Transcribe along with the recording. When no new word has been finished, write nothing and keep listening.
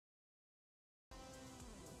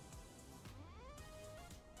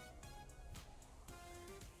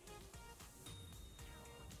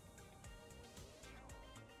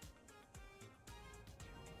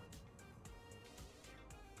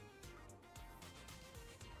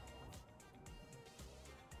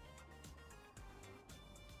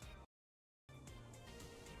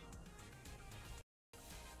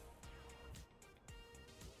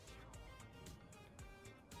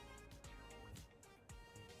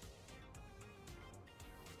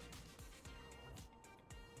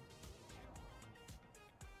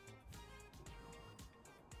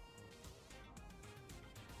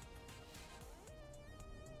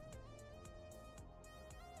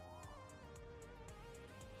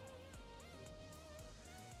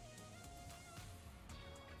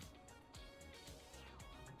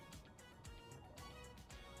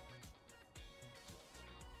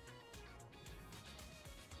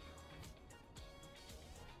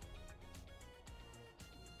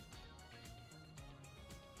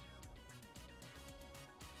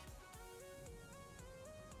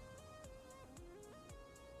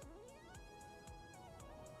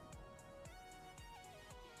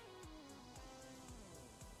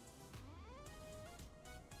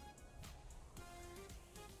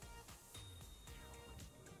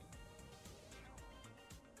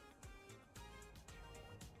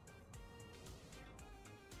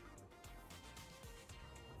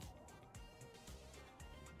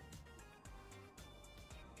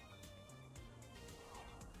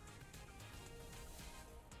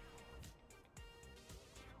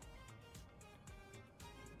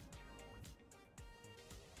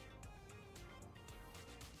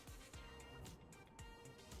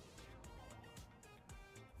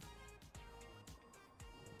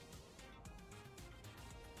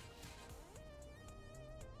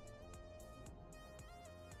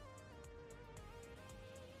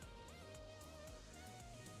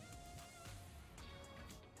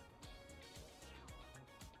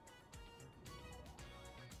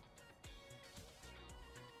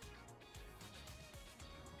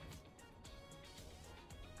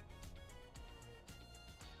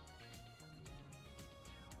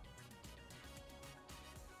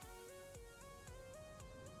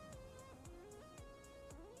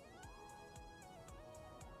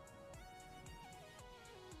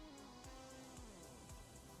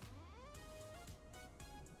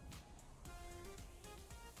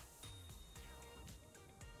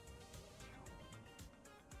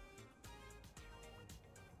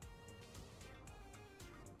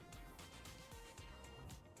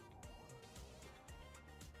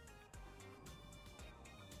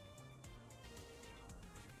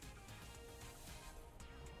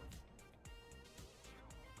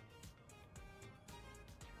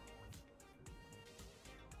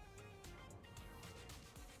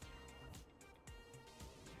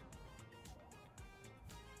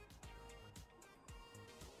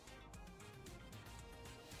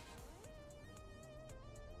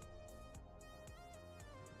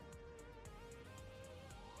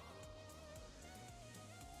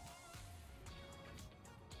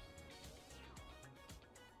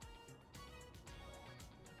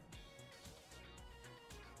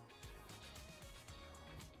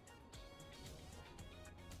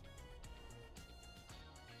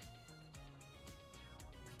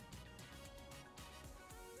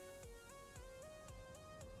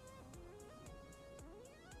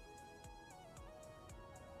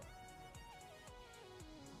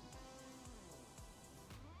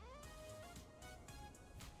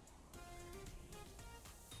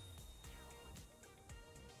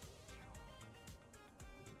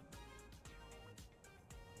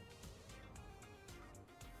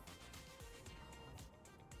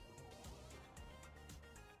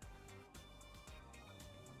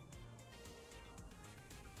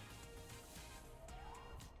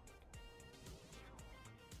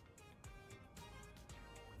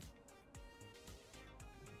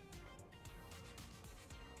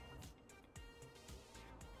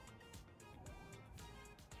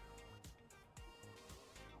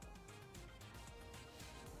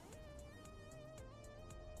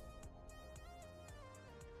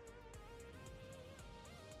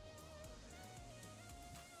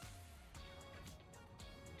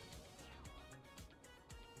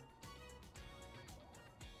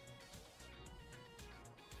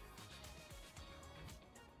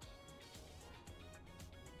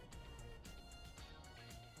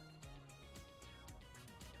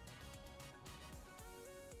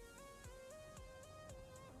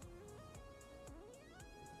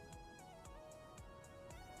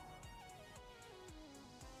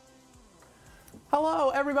Hello,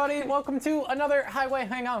 everybody. Welcome to another Highway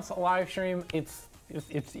Hangouts live stream. It's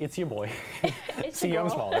your boy,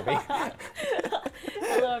 CMs Smallerbee.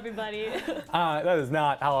 Hello, everybody. That is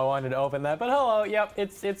not how I wanted to open that, but hello. Yep,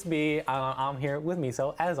 it's me. I'm here with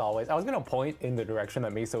Miso as always. I was gonna point in the direction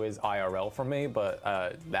that Miso is IRL from me, but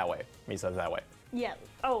that way. Miso's that way. Yeah.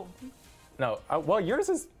 Oh. No. Well, yours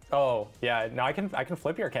is. Oh, yeah. No, I can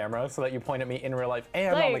flip your camera so that you point at me in real life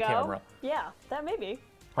and on the camera. Yeah, that may be.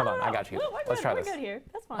 Hold on, I got you. Let's try this. We're good here.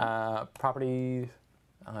 That's fine. Properties.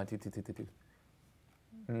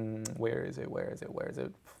 Where is it?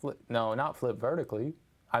 Flip. No, not flip vertically.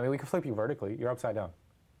 I mean, we can flip you vertically. You're upside down.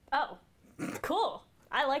 Oh, cool.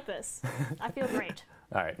 I like this. I feel great.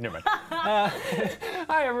 All right, never mind.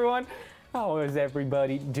 Hi, everyone. How is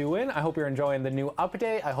everybody doing? I hope you're enjoying the new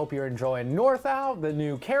update. I hope you're enjoying Northout, the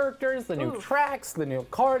new characters, the new tracks, the new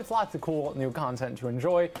cards, lots of cool new content to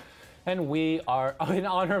enjoy. And we are in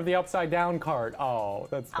honor of the upside down card. Oh,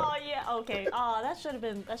 that's Oh yeah, okay. Oh, that should have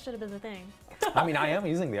been the thing. I mean, I am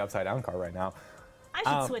using the upside down card right now. I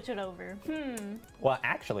should switch it over. Well,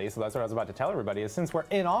 actually, so that's what I was about to tell everybody, is since we're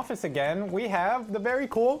in office again, we have the very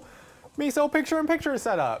cool Miso picture-in-picture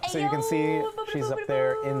setup. So you can see she's up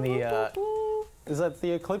there in the, is that the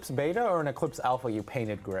Eclipse Beta or an Eclipse Alpha you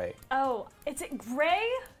painted gray? Oh, is it gray?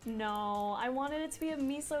 No, I wanted it to be a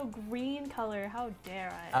Miso green color. How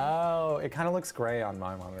dare I? Oh, it kind of looks gray on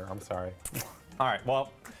my monitor. I'm sorry. All right,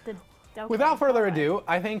 well, Okay, without further ado,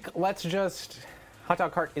 I think let's just... Hot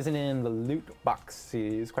dog cart isn't in the loot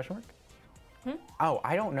boxes, question mark? Oh,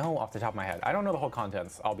 I don't know off the top of my head. I don't know the whole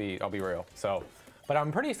contents, I'll be real. So, but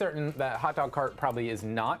I'm pretty certain that hot dog cart probably is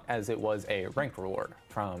not, as it was a ranked reward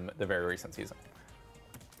from the very recent season.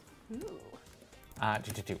 Ooh.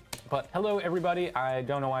 But hello, everybody. I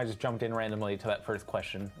don't know why I just jumped in randomly to that first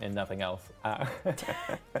question and nothing else.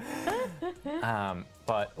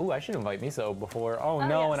 But, ooh, I should invite Miso before. Oh,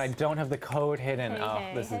 no, yes. And I don't have the code hidden.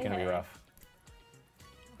 This is going to be rough.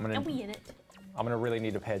 And we in it. I'm going to really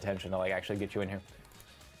need to pay attention to, like, actually get you in here.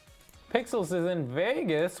 Pixels is in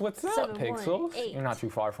Vegas. What's up, Pixels? You're not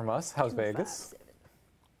too far from us. How's Vegas?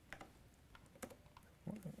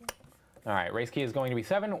 All right, race key is going to be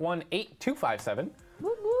 718257.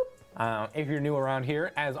 Whoop, whoop. If you're new around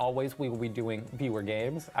here, as always, we will be doing viewer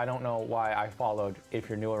games. I don't know why I followed if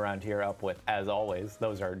you're new around here up with as always.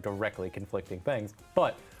 Those are directly conflicting things.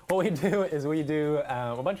 But what we do is we do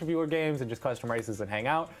a bunch of viewer games and just custom races and hang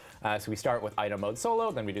out. So we start with item mode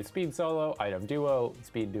solo, then we do speed solo, item duo,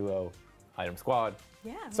 speed duo, item squad.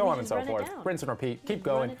 Yeah, so on and so forth. Rinse and repeat. Keep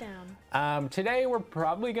going. Run it down. Today we're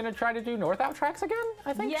probably gonna try to do Northout tracks again.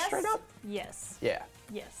 I think straight up. Yes. Yeah.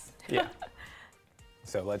 Yes. Yeah.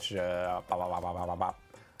 So let's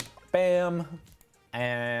bam,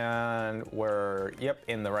 and we're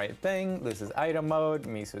in the right thing. This is item mode.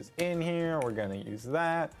 Miso's in here. We're gonna use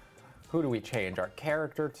that. Who do we change our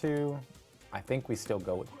character to? I think we still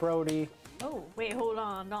go with Brody. Oh, wait, hold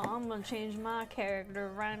on. No, I'm gonna change my character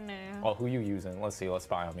right now. Oh, who you using? Let's see. Let's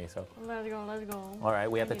spy on Miso. Let's go, let's go. All right,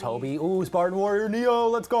 we have the Toby. Ooh, Spartan Warrior Neo.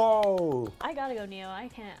 Let's go. I gotta go Neo. I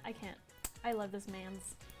can't. I love this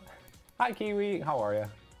man's. Hi, Kiwi. How are you?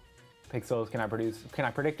 Pixels, can I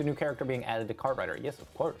predict a new character being added to Cartwriter? Yes,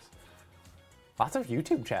 of course. Lots of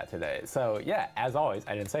YouTube chat today. So yeah, as always,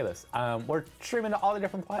 I didn't say this. We're streaming to all the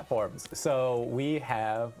different platforms. So we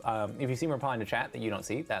have, if you see me replying to chat that you don't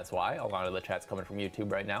see, that's why. A lot of the chat's coming from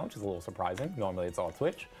YouTube right now, which is a little surprising. Normally it's all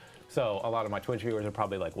Twitch. So a lot of my Twitch viewers are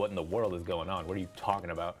probably like, what in the world is going on? What are you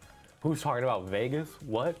talking about? Who's talking about Vegas?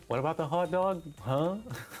 What? What about the hot dog? Huh?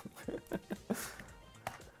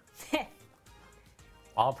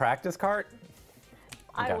 All practice cart?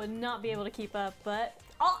 Okay. I would not be able to keep up, but...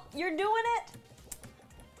 Oh, you're doing it!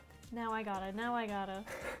 Now I gotta.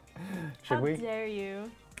 Should we? How dare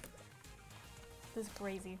you? This is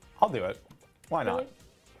crazy. I'll do it. Why not? Really?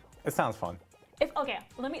 It sounds fun. Okay,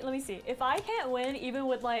 let me see. If I can't win, even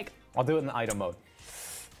with like... I'll do it in the item mode.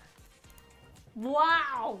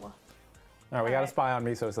 Wow! All right, we gotta spy on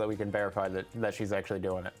Miso so that we can verify that she's actually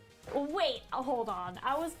doing it. Wait, hold on.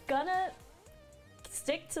 I was gonna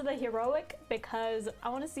stick to the heroic because I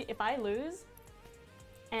want to see if I lose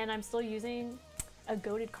and I'm still using a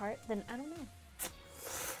goated cart, then I don't know.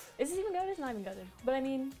 Is this even goated? It's not even goated. But I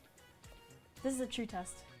mean, this is a true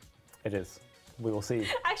test. It is. We will see.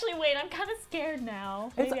 Actually, wait, I'm kind of scared now.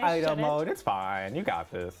 It's item mode. It's fine. You got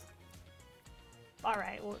this. All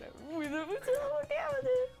right, whatever.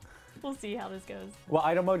 We'll see how this goes. Well,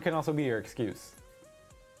 item mode can also be your excuse.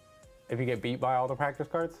 If you get beat by all the practice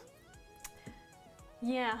cards.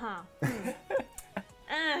 Yeah, huh?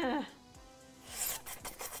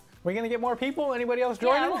 We're gonna get more people? Anybody else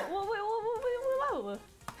joining? Yeah, whoa.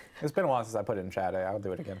 It's been a while since I put it in chat. I'll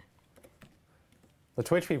do it again. The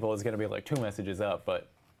Twitch people is going to be like 2 messages up, but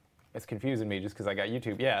it's confusing me just because I got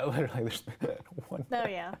YouTube. Yeah, literally, there's one. Oh,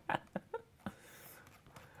 yeah.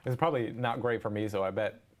 It's probably not great for me, so I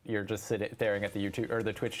bet you're just staring at the YouTube or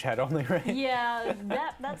the Twitch chat only, right? Yeah,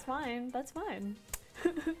 that's fine. That's fine.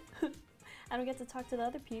 I don't get to talk to the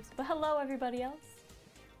other peeps, but hello, everybody else.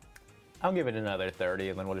 I'll give it another 30,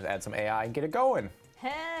 and then we'll just add some AI and get it going.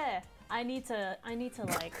 Hey, I need to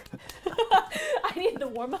like, I need to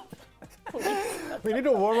warm up. We need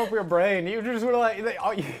to warm up your brain. You just were like,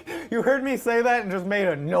 you heard me say that and just made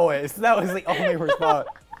a noise. That was the only response.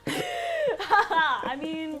 I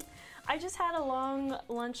mean, I just had a long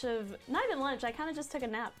lunch of, not even lunch, I kind of just took a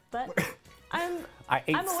nap, but I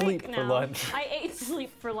ate sleep for lunch. I ate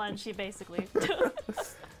sleep for lunch, basically.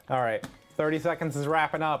 All right, 30 seconds is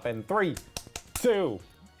wrapping up in 3, 2,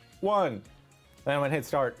 1. Then I'm gonna hit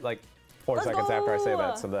start like 4 seconds after I say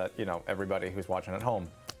that so that, you know, everybody who's watching at home,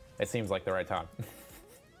 it seems like the right time.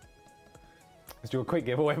 Let's do a quick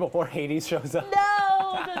giveaway before Hades shows up. No!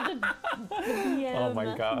 Oh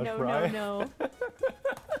my gosh, no, right? No.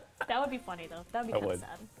 That would be funny though. That would be kind of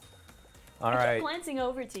sad. All I right. keep glancing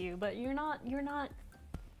over to you, but you're not.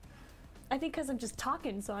 I think because I'm just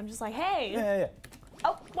talking, so I'm just like, hey. Yeah.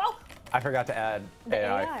 Oh, whoa. I forgot to add The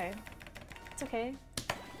AI. AI. It's okay.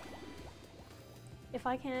 If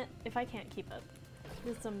I can't keep up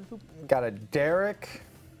with some. Got a Derek,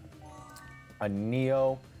 a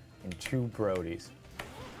Neo, and 2 Brodies.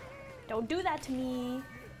 Don't do that to me.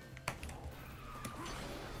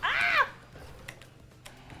 Ah!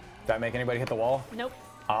 Did that make anybody hit the wall? Nope.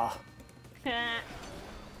 Ah.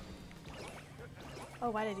 Oh,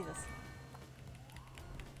 why did I do this?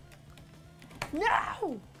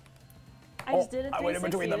 No! I just did a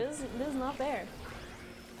 360. This is not fair.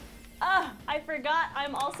 Ah, I forgot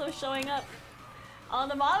I'm also showing up on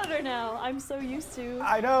the monitor now. I'm so used to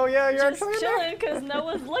I know, yeah, you're just actually chilling because no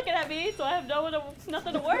one's looking at me, so I have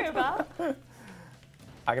nothing to worry about.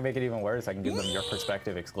 I can make it even worse. I can give them your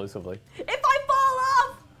perspective exclusively. If I fall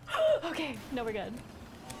off! Okay, no, we're good.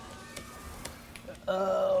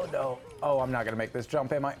 Oh, no. Oh, I'm not going to make this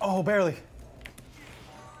jump, am I? Oh, barely.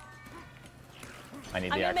 I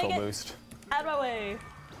need the actual boost. Out of my way.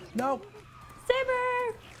 No.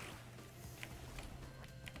 Saber!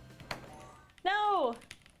 No!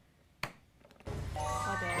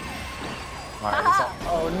 Oh, damn. All right,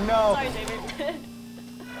 oh, no. Sorry, Saber.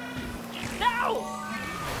 No!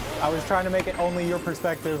 I was trying to make it only your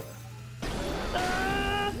perspective.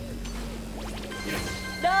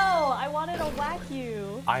 No, I wanted to whack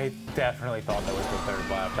you. I definitely thought that was the third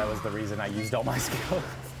lap. That was the reason I used all my skills.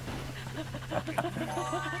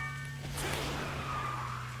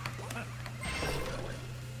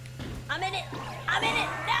 I'm in it! I'm in it!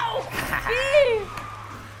 No! Steve!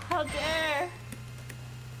 How dare!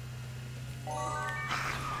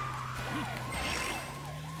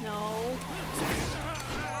 No.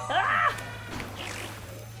 Ah!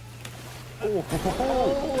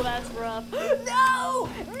 Oh, that's rough. No!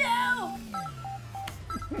 No!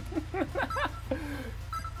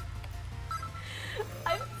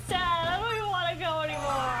 I'm sad. I don't even want to go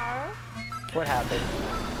anymore. What happened?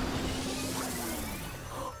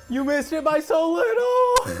 You missed it by so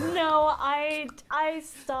little! No, I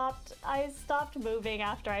stopped moving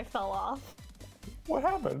after I fell off. What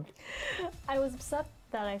happened? I was upset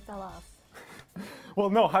that I fell off. Well,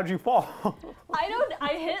 no, how'd you fall?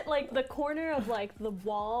 I hit like the corner of like the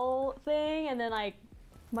wall thing, and then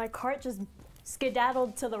my cart just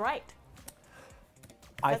skedaddled to the right.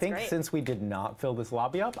 I think since we did not fill this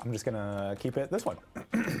lobby up, I'm just gonna keep it this one.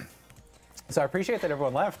 So I appreciate that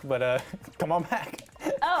everyone left, but come on back.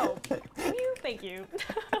 Oh, thank you.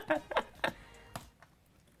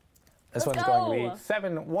 This one's going to be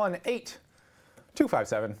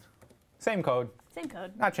 718257. Same code. Same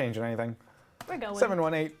code. Not changing anything. We're going.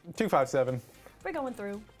 718257. We're going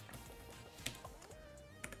through.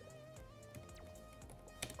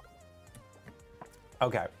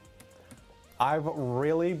 Okay. I've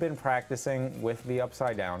really been practicing with the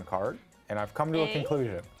upside down card, and I've come to a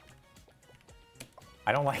conclusion.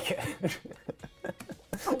 I don't like it.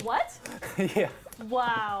 What? Yeah.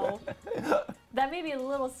 Wow. That made me a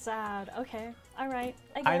little sad. Okay. All right.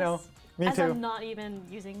 I guess. I know. Me too. I'm not even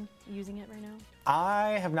using it right now.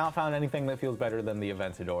 I have not found anything that feels better than the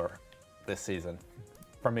Aventador this season,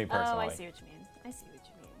 for me personally. Oh, I see what you mean. I see what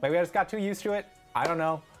you mean. Maybe I just got too used to it. I don't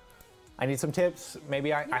know. I need some tips.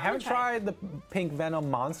 Maybe I haven't tried the Pink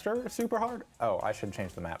Venom monster super hard. Oh, I should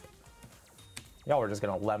change the map. Y'all were just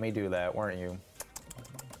gonna let me do that, weren't you?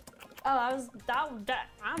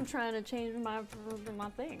 I'm trying to change my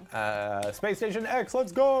thing. Space Station X,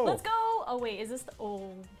 let's go! Let's go! Oh wait, is this the oh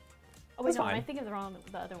wait, That's no, fine. am I thinking the wrong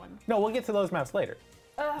the other one? No, we'll get to those maps later.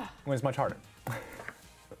 Ugh. When it's much harder.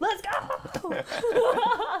 Let's go!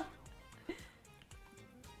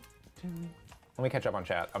 Let me catch up on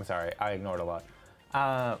chat. I'm sorry, I ignored a lot.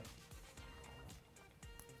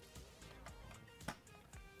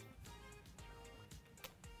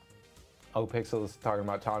 Oh, Pixel's talking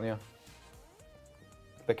about Tanya.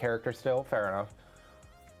 The character still? Fair enough.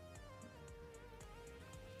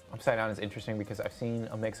 Upside Down is interesting because I've seen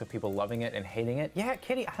a mix of people loving it and hating it. Yeah,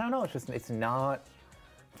 Kitty, I don't know. It's not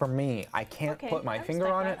for me. I can't put my finger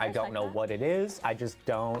on it. I don't know what it is. I just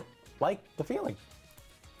don't like the feeling.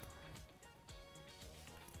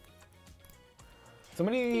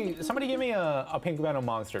 Somebody give me a Pink Venom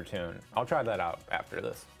Monster tune. I'll try that out after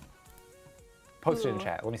this. Post it in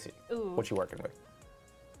chat. Let me see what you working with.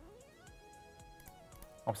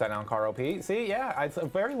 Upside Down car OP. See, yeah, it's a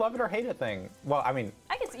very love it or hate it thing. Well, I mean,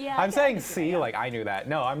 I guess, yeah. I'm saying see, like I knew that.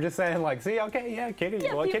 No, I'm just saying like, see, okay, yeah, Kitty,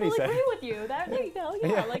 Yeah, what Kitty said. people agree with you. There you go.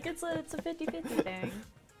 Yeah, like it's a 50-50 thing.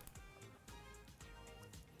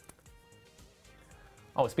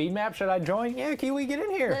 Oh, speed map, should I join? Yeah, Kiwi, get in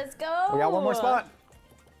here. Let's go. We got one more spot.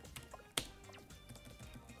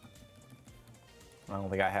 I don't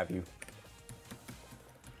think I have you.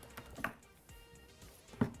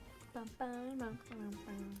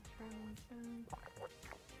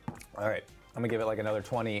 All right, I'm gonna give it like another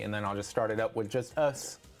 20 and then I'll just start it up with just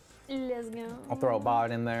us. Let's go. I'll throw a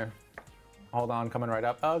bot in there. Hold on, coming right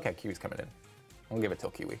up. Oh, okay, Kiwi's coming in. We'll give it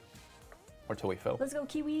till Kiwi. Or till we fill. Let's go,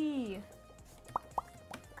 Kiwi.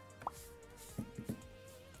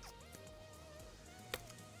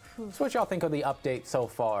 So what y'all think of the update so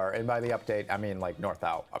far? And by the update, I mean like North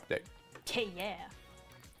Owl update. Okay, yeah.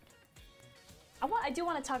 I do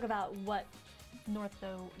want to talk about what North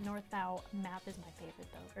Owl map is my favorite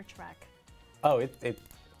though, or track. Oh,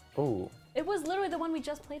 ooh. It was literally the one we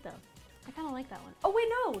just played though. I kind of like that one. Oh wait,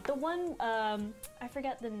 no, the one, I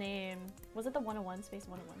forget the name. Was it the 101, Space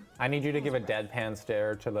 101? I need you to give a deadpan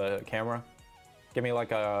stare to the camera. Give me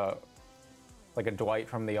like a Dwight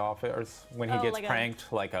from The Office when he gets like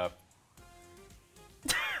pranked, like a...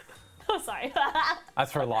 Oh, sorry.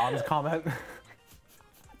 That's for Lom's comment.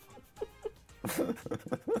 I don't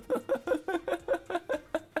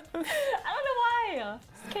know why.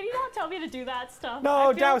 Can you not tell me to do that stuff?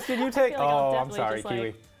 No, Douse, did you take... like oh, I'm sorry,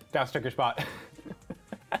 Kiwi. Douse took your spot.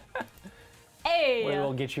 Hey! We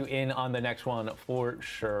will get you in on the next one for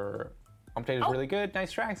sure. Update is really good.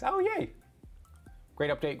 Nice tracks. Oh, yay.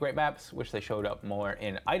 Great update, great maps. Wish they showed up more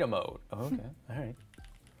in item mode. Oh, okay, all right.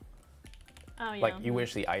 Oh, yeah. Like, you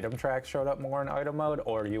wish the item track showed up more in item mode,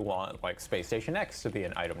 or you want, like, Space Station X to be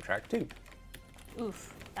an item track, too?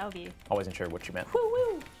 Oof, that would be... I wasn't sure what you meant. Woo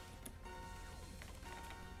woo!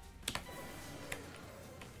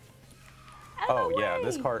 Oh, yeah,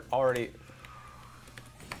 this cart already...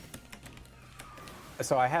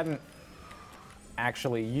 So I hadn't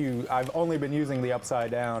actually used... I've only been using the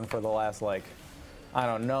Upside Down for the last, like, I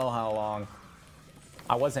don't know how long.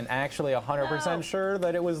 I wasn't actually 100% sure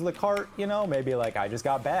that it was the cart, you know? Maybe, like, I just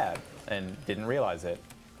got bad and didn't realize it.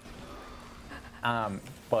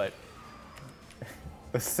 But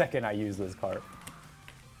the second I used this cart...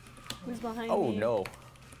 Who's behind me? Oh, no.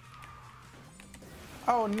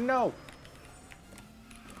 Oh, no!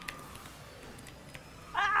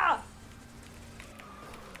 Ah!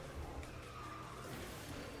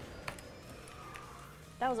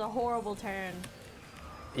 That was a horrible turn.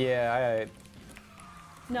 Yeah,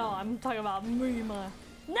 No, I'm talking about Mima.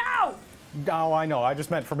 No! Oh, I know. I just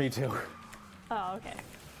meant for me, too. Oh, okay.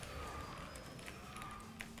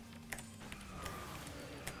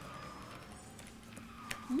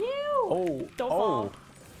 You! Oh, Don't fall.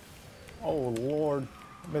 Oh, Lord.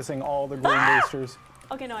 Missing all the green boosters.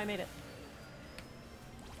 Okay, no, I made it.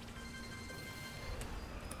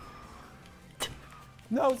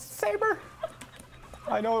 No, Saber!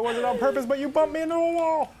 I know it wasn't on purpose, but you bumped me into a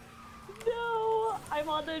wall! No! I'm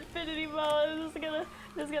on the infinity mode.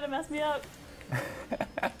 This is gonna mess me up.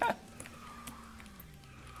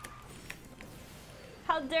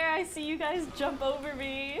 How dare I see you guys jump over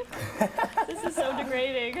me? This is so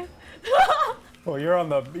degrading. Well, you're on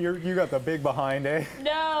the, you got the big behind, eh?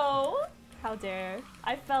 No! How dare.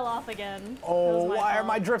 I fell off again. Oh, why are fault.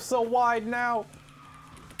 my drifts so wide now?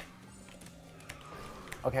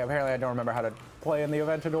 Okay, apparently I don't remember how to play in the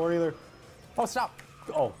Aventador either. Oh, stop!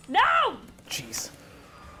 Oh. No! Jeez.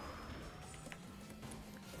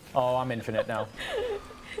 Oh, I'm infinite now.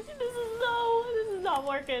 This is not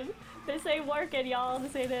working. This ain't working, y'all.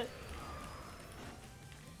 This ain't it.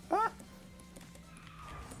 Ah.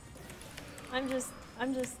 I'm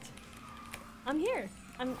here.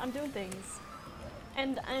 I'm doing things.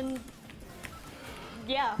 And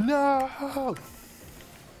yeah. No!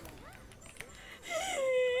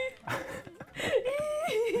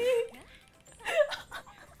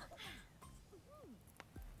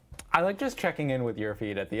 I like just checking in with your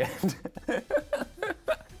feed at the end.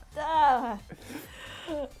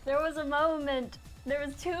 There was a moment. There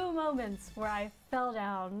was 2 moments where I fell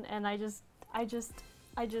down, and I just.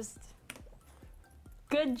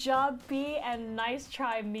 Good job, B, and nice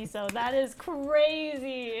try, Miso. That is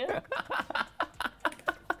crazy.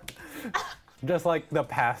 Just like the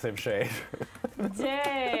passive shade.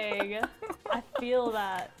 Dang. I feel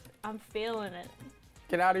that. I'm feeling it.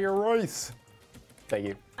 Get out of your Royce. Thank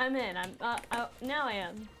you. I'm in. Now I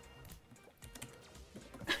am.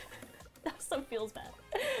 That also feels bad.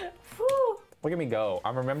 Whew. Look at me go.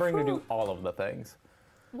 I'm remembering to do all of the things.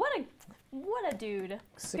 What a dude.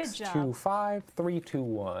 Good job.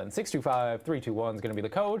 625321. 625321 is going to be the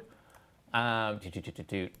code.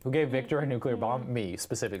 Who gave Victor a nuclear bomb? Me,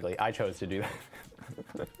 specifically. I chose to do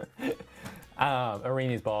that.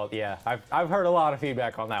 Arini's ball. Yeah, I've heard a lot of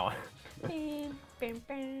feedback on that one.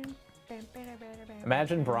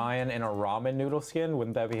 Imagine Brian in a ramen noodle skin.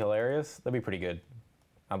 Wouldn't that be hilarious? That'd be pretty good.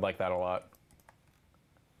 I'd like that a lot.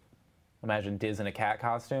 Imagine Diz in a cat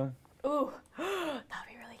costume. Ooh, that'd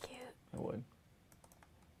be really cute. It would.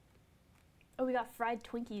 Oh, we got fried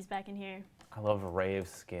Twinkies back in here. I love Rave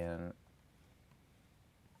skin.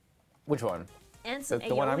 Which one? And some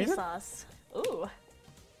the one I'm aioli using? sauce. Ooh.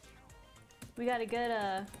 We got a good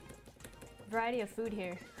variety of food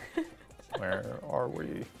here. Where are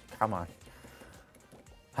we? Come on.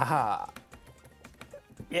 Haha.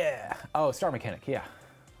 Yeah. Oh, Star Mechanic, yeah.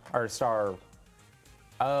 Or Star...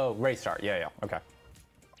 Oh, Ray Star. Yeah, okay.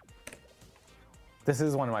 This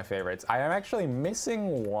is one of my favorites. I am actually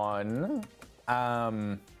missing one.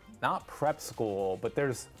 Not prep school, but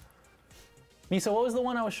there's... Miso, what was the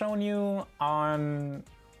one I was showing you on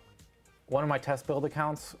one of my test build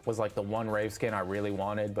accounts? Was like the one Rave skin I really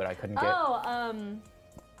wanted, but I couldn't get. Oh,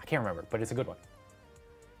 I can't remember, but it's a good one.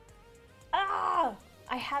 Ah!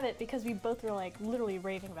 I have it because we both were like literally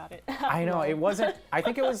raving about it. I know, it wasn't, I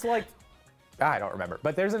think it was like, I don't remember.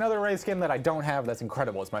 But there's another Rave skin that I don't have that's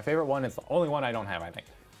incredible. It's my favorite one. It's the only one I don't have, I think.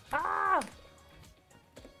 Ah!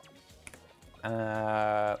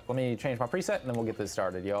 Let me change my preset and then we'll get this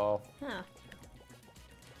started, y'all. Huh.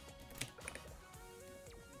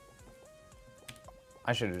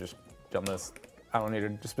 I should have just done this. I don't need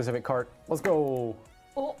a specific cart. Let's go.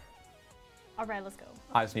 Oh. All right, let's go.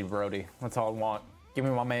 I just need Brody. That's all I want. Give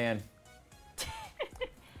me my man.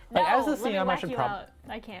 No, as a let me CM, I whack should you probably. out.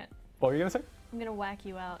 I can't. What were you gonna say? I'm gonna whack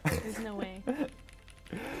you out. There's no way.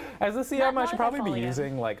 As a CM, Not I if I should probably follow be you.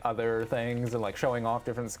 using like other things and like showing off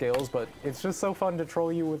different skills, but it's just so fun to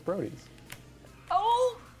troll you with Brodies.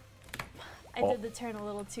 Oh! I Oh. did the turn a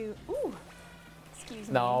little too. Ooh. Excuse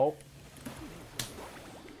me. No.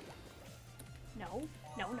 No.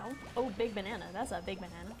 No. Oh, big banana. That's a big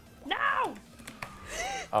banana. No!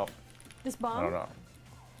 Oh, This bomb? I don't know.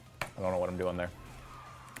 I don't know what I'm doing there.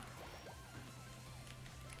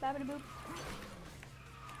 Babbity boop.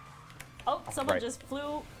 Oh, someone Right. just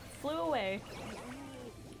flew away.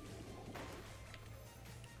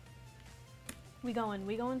 We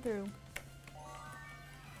going through.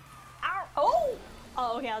 Ow! Oh!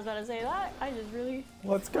 Oh, okay, I was about to say that. I just really...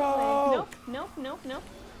 Let's go. Nope.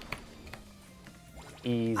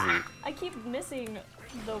 Easy. I keep missing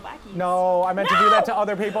the wackies. No, I meant to do that to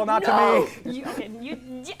other people, not No! to me.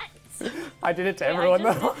 Yes! I did it to Wait, everyone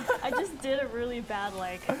though. I just did a really bad,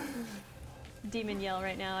 like, demon yell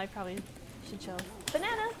right now. I probably should chill.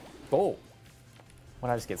 Banana! Oh. What,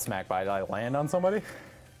 I just get smacked by? Did I land on somebody?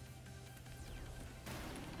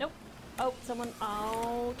 Nope. Oh, someone.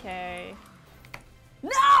 Okay.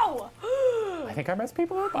 No! I think I messed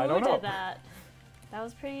people up. I don't Who know. did that? That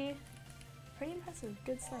was pretty impressive.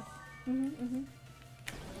 Good stuff.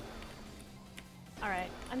 All right.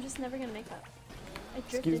 I'm just never gonna make that. I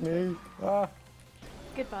drifted. Excuse me. Ah.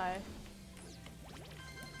 Goodbye.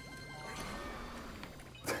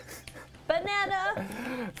 Banana!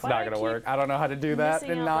 It's not gonna work. I don't know how to do that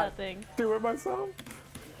and not that thing. do it myself.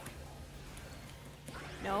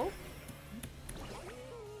 No?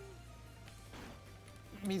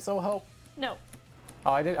 Miso, help. No.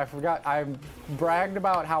 Oh, I forgot. I bragged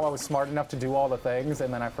about how I was smart enough to do all the things,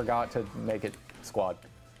 and then I forgot to make it squad.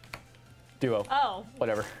 Duo. Oh.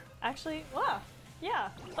 Whatever. Actually, wow. Yeah.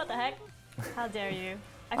 What the heck? How dare you?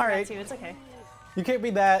 I All forgot right. to. It's okay. You can't be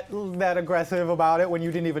that aggressive about it when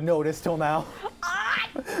you didn't even notice till now.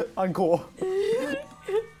 Uncool.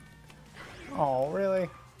 Oh, really?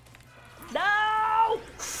 No!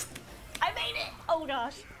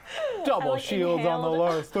 gosh. Double like, shields on the inhaled.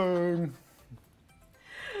 last thing.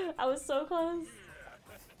 I was so close.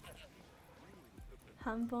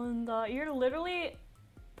 You're literally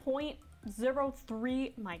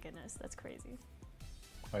 0.03. My goodness, that's crazy.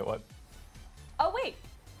 Wait, what? Oh wait.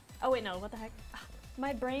 Oh wait, no. What the heck?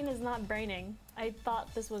 My brain is not braining. I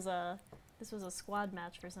thought this was a squad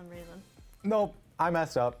match for some reason. Nope, I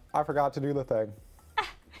messed up. I forgot to do the thing.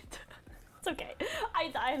 It's okay.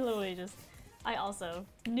 I literally just. I also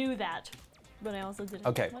knew that, but I also didn't.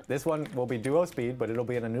 Okay, What? this one will be duo speed, but it'll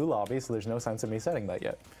be in a new lobby, so there's no sense in me setting that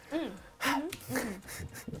yet.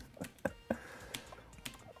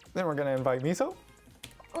 Then we're gonna invite Miso.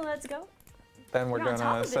 Let's go. Then we're You're on top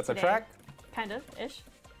gonna of it set the today. track. Kind of ish.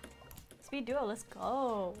 Speed duo. Let's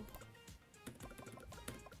go.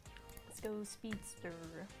 Let's go speedster.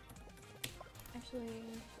 Actually.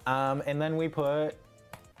 And then we put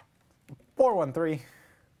 413,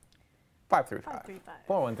 535. 535.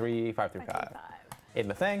 413, 535 535. in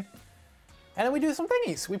the thing. And then we do some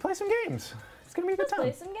thingies. We play some games. It's gonna be a good Let's time.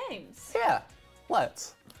 play some games. Yeah,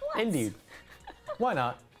 let's. Let's. Indeed. Why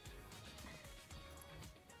not?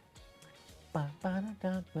 I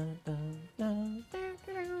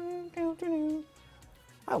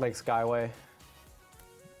like Skyway.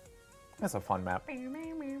 That's a fun map. I'm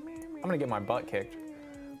gonna get my butt kicked,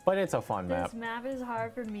 but it's a fun map. This map is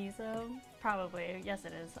hard for Miso. Probably. Yes,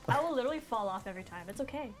 it is. I will literally fall off every time. It's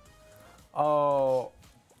okay. Oh.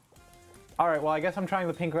 All right, well, I guess I'm trying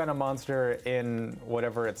the Pink Venom monster in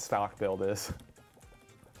whatever its stock build is.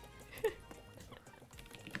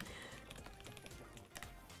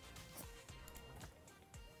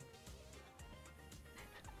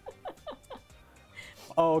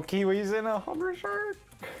 Oh, Kiwi's in a hover shirt.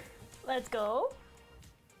 Let's go.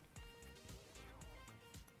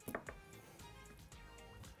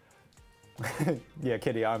 Yeah,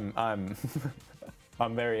 Kitty, I'm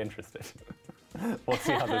I'm very interested. We'll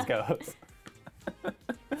see how this goes.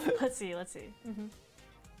 Let's see. Let's see.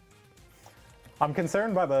 I'm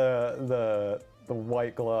concerned by the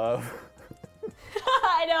white glove.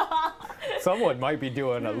 I know. Someone might be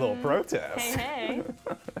doing a little protest. Hey,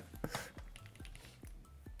 hey.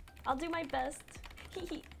 I'll do my best. Hee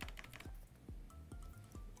hee.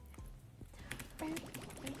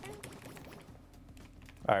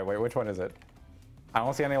 All right, wait, which one is it? I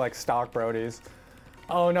don't see any like stock Brodies.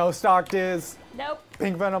 Oh no, stock Diz. Nope.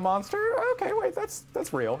 Pink Venom monster? Okay, wait,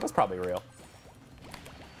 that's real. That's probably real.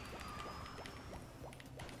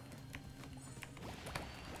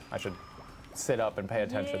 I should sit up and pay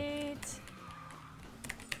attention. Yeet.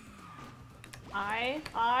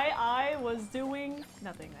 I was doing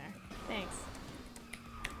nothing there. Thanks.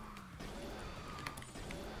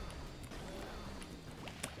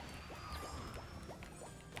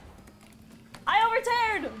 I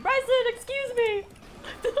overturned! Bryson, excuse me!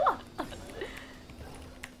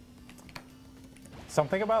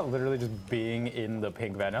 Something about literally just being in the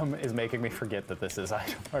Pink Venom is making me forget that this is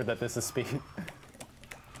item, or that this is speed.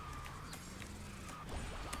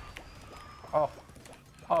 Oh.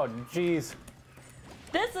 Oh, jeez.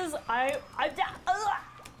 This is I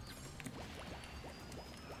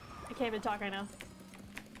can't even talk right now.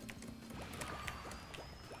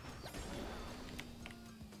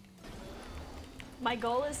 My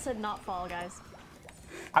goal is to not fall, guys.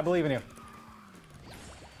 I believe in you.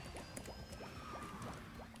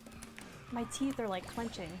 My teeth are like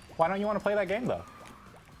clenching. Why don't you want to play that game though?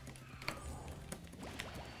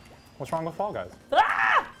 What's wrong with Fall Guys?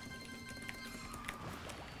 Ah!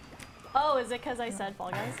 Oh, is it because I said Fall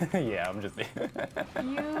Guys? Yeah, I'm just.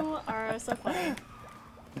 You are so funny.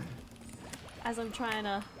 As I'm trying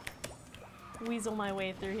to weasel my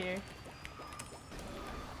way through here.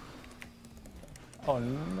 Oh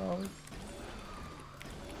no.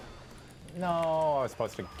 No, I was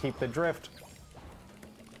supposed to keep the drift.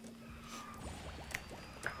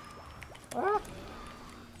 Ah.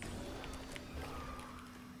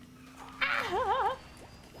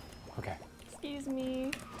 Okay. Excuse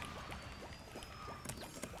me.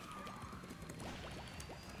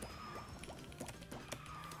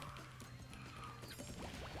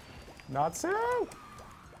 Not so.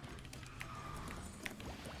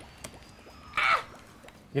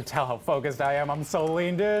 You can tell how focused I am. I'm so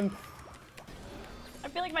leaned in. I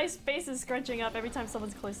feel like my face is scrunching up every time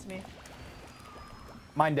someone's close to me.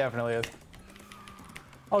 Mine definitely is.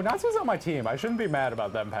 Oh, Natsu's on my team. I shouldn't be mad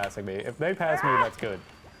about them passing me. If they pass me, that's good.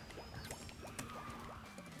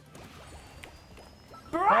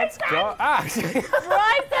 Let's Bryson! go. Ah!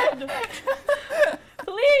 Bryson!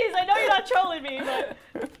 Please, I know you're not trolling me, but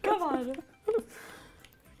come on.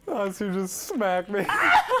 Natsu just smacked me.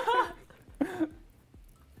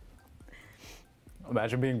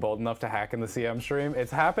 Imagine being bold enough to hack in the CM stream.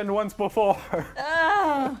 It's happened once before.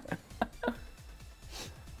 Hi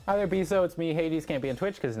there, Miso. It's me, Hades. Can't be on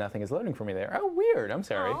Twitch because nothing is loading for me there. Oh, weird. I'm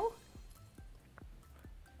sorry. Oh.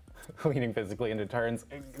 Leaning physically into turns.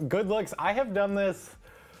 Good looks. I have done this.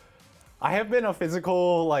 I have been a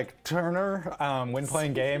physical like turner when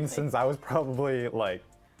playing games since I was probably like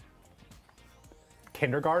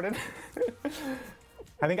kindergarten.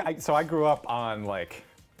 I think I grew up on like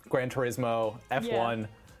Gran Turismo, F1,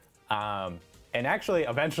 and actually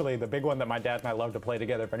eventually the big one that my dad and I love to play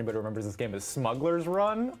together, if anybody remembers this game, is Smuggler's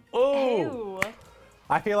Run. Ooh! Ew.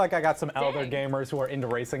 I feel like I got some elder gamers who are into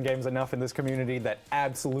racing games enough in this community that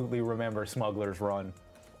absolutely remember Smuggler's Run.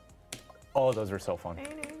 Oh, those are so fun.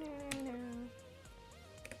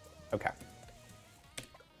 Okay.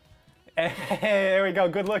 Hey, there we go.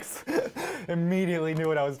 Good looks. Immediately knew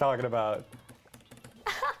what I was talking about.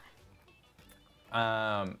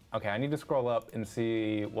 Okay, I need to scroll up and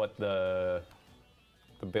see what the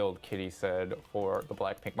build kitty said for the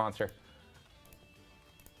black pink monster.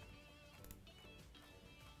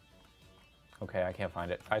 Okay, I can't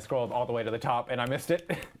find it. I scrolled all the way to the top and I missed it.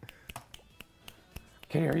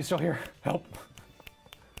 Kitty, are you still here? Help.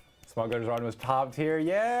 Smuggler's Run was top tier.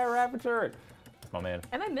 Yeah, Raptor. That's my man.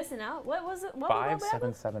 Am I missing out? What was it? What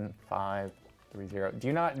 577530. Do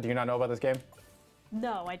you not know about this game?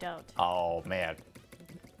 No, I don't. Oh man.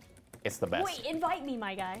 It's the best. Wait, invite me,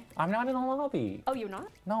 my guy. I'm not in the lobby. Oh, you're not?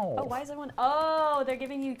 No. Oh, why is everyone? Oh, they're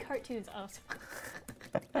giving you cartoons. Oh.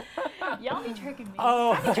 Y'all be tricking me.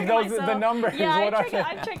 Oh, those are the numbers. Yeah, what I'm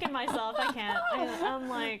tricking myself. I can't. I'm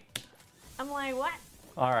like, what?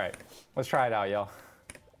 All right, let's try it out, y'all.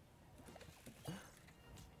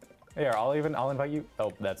 Here, I'll invite you.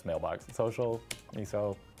 Oh, that's mailbox. Social,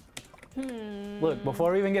 Miso. Look,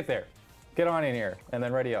 before we even get there, get on in here and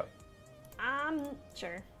then ready up.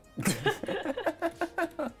 Sure.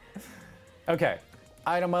 Okay,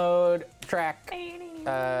 item mode, track.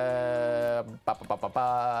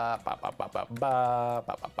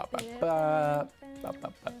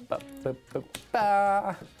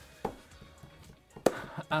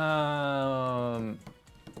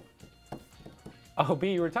 Oh,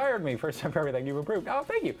 B, you retired me. First time for everything. You've improved. Oh,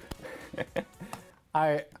 thank you.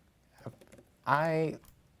 I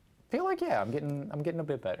feel like, yeah, I'm getting a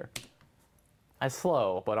bit better. It's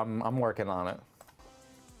slow, but I'm working on it.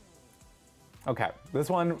 Okay, this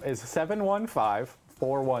one is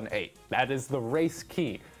 715418. That is the race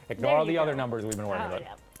key. Ignore all the other numbers we've been working with.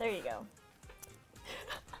 Yeah, there you go.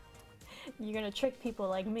 You're gonna trick people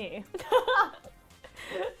like me.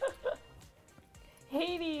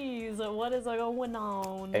 Hades, what is going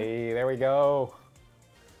on? Hey, there we go.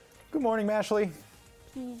 Good morning, Mashley.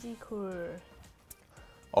 PG Cool.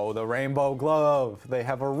 Oh, the rainbow glove. They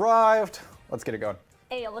have arrived. Let's get it going.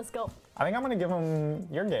 Hey, let's go. I think I'm gonna give them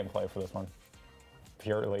your gameplay for this one.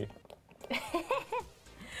 Purely.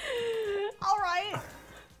 All right.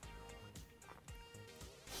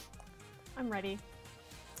 I'm ready.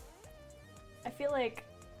 I feel like,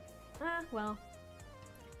 well,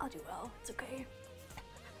 I'll do well. It's okay.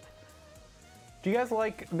 Do you guys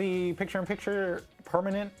like the picture-in-picture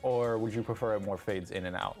permanent, or would you prefer it more fades in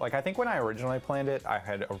and out? Like, I think when I originally planned it,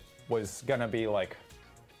 was gonna be like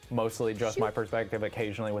mostly just my perspective,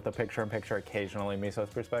 occasionally with the picture-in-picture, occasionally Miso's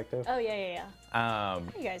perspective. Oh yeah. How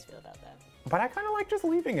do you guys feel about that? But I kind of like just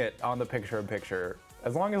leaving it on the picture-in-picture,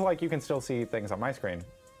 as long as like you can still see things on my screen.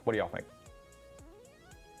 What do y'all think?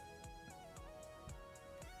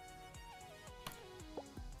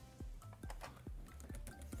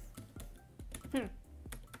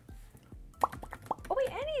 Oh wait,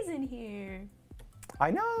 Annie's in here.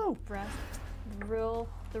 I know. Breast, the real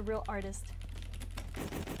artist.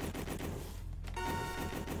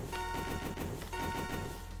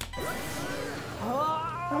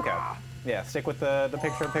 Okay. Yeah, stick with the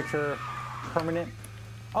picture-in-picture permanent.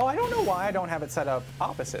 Oh, I don't know why I don't have it set up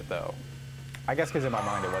opposite though. I guess because in my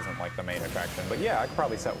mind it wasn't like the main attraction. But yeah, I could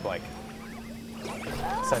probably set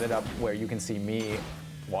it up where you can see me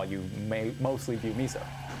while you may mostly view Miso,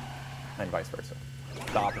 and vice versa.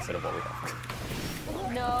 The opposite of what we have.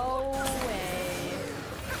 No way.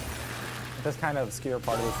 That's kind of obscure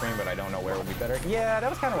part of the stream, but I don't know where it would be better. Yeah, that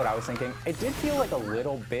was kind of what I was thinking. It did feel like a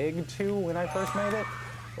little big too when I first made it.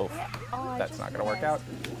 Oof, that's not gonna work out.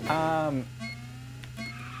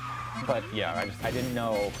 But yeah, I didn't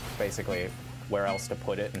know basically where else to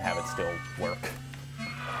put it and have it still work.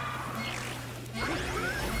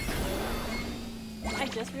 I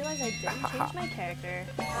just realized I didn't change my character.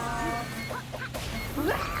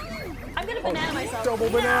 I'm gonna banana myself. Double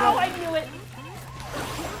banana. No, I knew it.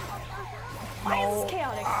 Why is this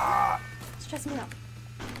chaotic? Stress me out.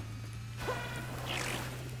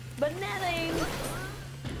 Bananaing!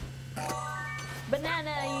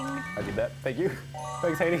 Bananaing! I did that. Thank you.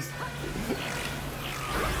 Thanks, Hades.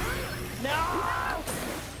 No!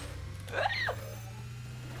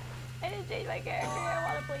 I didn't change my character. I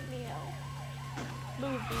want to play Neo.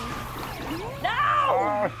 Movie.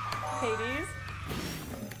 No! Hades.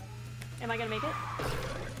 Am I gonna make it?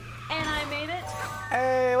 And I made it.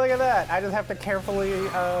 Hey, look at that. I just have to carefully,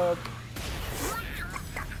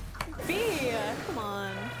 B, come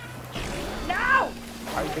on. No!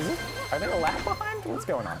 Are there a lap behind? What's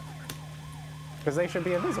going on? Because they should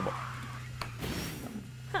be invisible.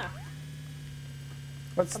 Huh.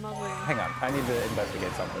 Let's, I'm over here. hang on, I need to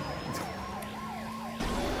investigate something.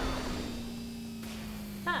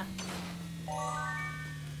 Huh.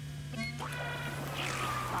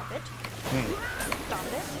 Stop it. Stop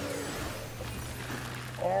it.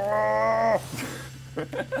 Oh!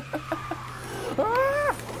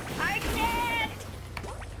 I can't!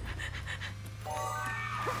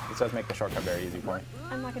 This does make the shortcut very easy for me.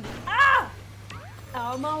 I'm not gonna. Ah!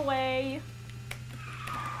 Out of my way.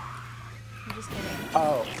 I'm just kidding.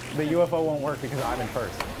 Oh, the UFO won't work because I'm in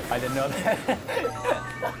first. I didn't know that.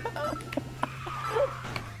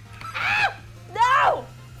 Ah! No!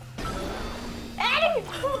 Eddie!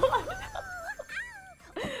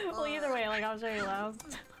 Well, either way, like, I was very loud.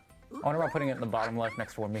 I wonder about putting it in the bottom left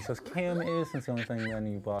next to where Miso's cam is, since the only thing then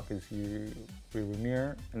you block is your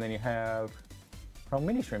mirror, and then you have a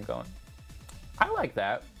mini stream going. I like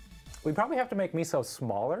that. We probably have to make Miso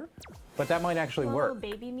smaller, but that might actually work.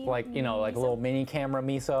 Baby Like, you know, like a little mini camera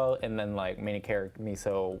Miso, and then like mini character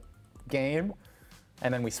Miso game,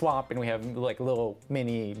 and then we swap and we have like little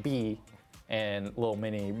mini B and little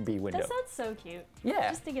mini B window. That sounds so cute. Yeah.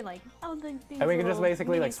 Just thinking like, oh, these And we can just little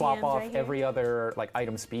basically mini like swap CMs off right here. every other like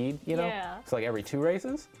item speed, you know? Yeah. So like every 2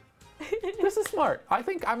 races. This is smart. I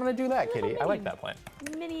think I'm gonna do that, Kitty. I like that plan.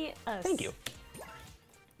 Mini us. Thank you.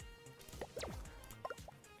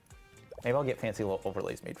 Maybe I'll get fancy little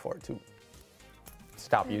overlays made for it too.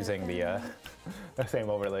 Stop using the same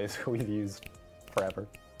overlays we've used forever.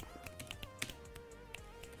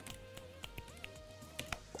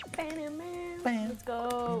 Let's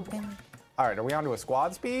go. All right, are we on to a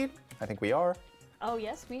squad speed? I think we are. Oh,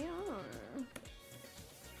 yes, we are.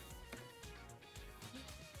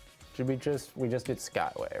 Should we just did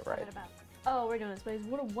Skyway, right? Oh, we're doing this, but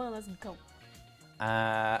what a one. Let's go.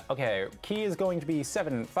 Okay, key is going to be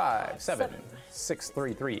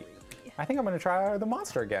 757633. I think I'm gonna try the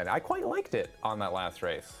monster again. I quite liked it on that last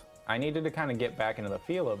race. I needed to kind of get back into the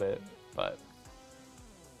feel of it, but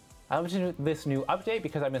I love this new update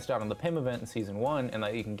because I missed out on the PIM event in season 1, and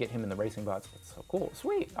that you can get him in the racing bots. It's so cool,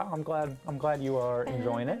 sweet. Oh, I'm glad you are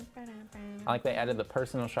enjoying it. I like they added the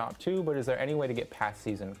personal shop too, but is there any way to get past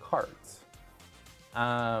season cards?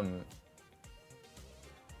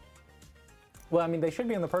 Well, I mean, they should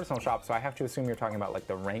be in the personal shop, so I have to assume you're talking about like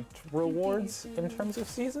the ranked rewards in terms of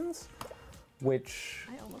seasons, which.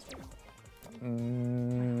 I almost forgot.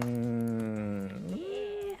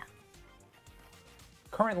 Yeah.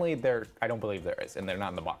 Currently, I don't believe there is, and they're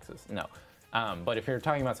not in the boxes. No. But if you're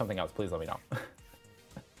talking about something else, please let me know.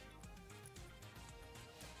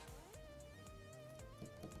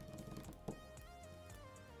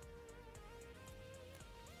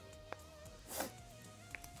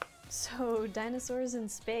 So, dinosaurs in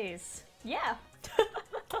space. Yeah.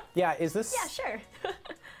 Yeah, is this? Yeah, sure.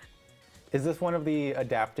 Is this one of the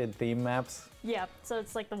adapted theme maps? Yeah, so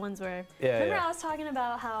it's like the ones where. Yeah, remember, yeah. I was talking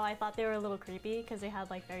about how I thought they were a little creepy because they had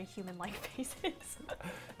like very human-like faces.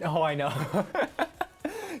 Oh, I know.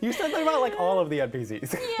 You said that about like all of the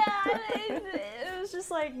NPCs. Yeah, it was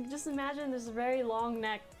just like, just imagine this very long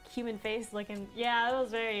neck human face looking. Yeah, it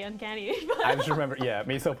was very uncanny. I just remember, yeah,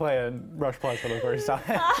 Miso playing Rush Plus for the first time.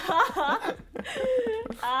 That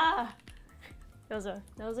was a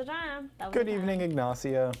time. That was Good a time. evening,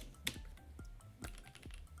 Ignacia.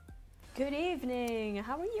 Good evening.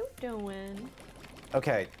 How are you doing?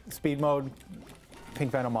 Okay, speed mode,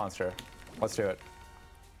 Pink Venom Monster. Let's do it.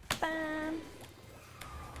 Bam.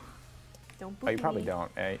 Don't Oh, you boop probably me.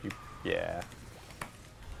 don't, eh? Yeah.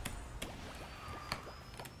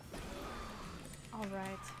 All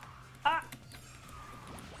right. Ah.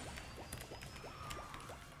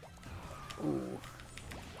 Ooh.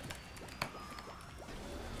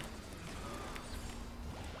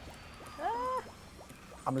 Ah.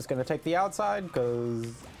 I'm just gonna take the outside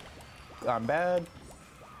because I'm bad.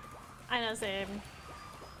 I know, same.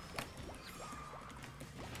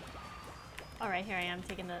 All right, here I am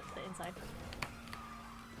taking the inside.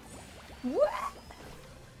 What?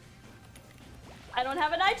 I don't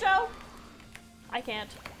have a nitro. I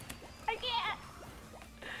can't. I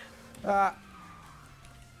can't.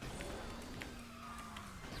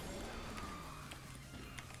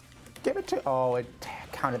 Give it to. Oh, it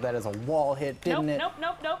counted that as a wall hit, didn't it?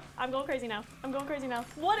 Nope. I'm going crazy now.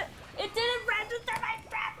 What? It didn't register my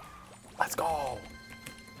trap. Let's go.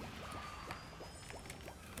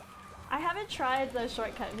 I haven't tried the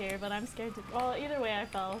shortcut here, but I'm scared to. Well, either way, I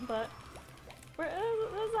fell. But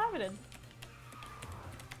what's happening?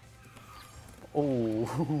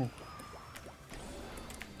 Oh.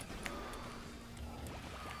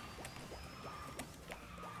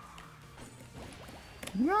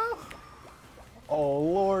 No. Oh,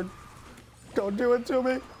 Lord. Don't do it to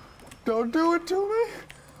me. Don't do it to me.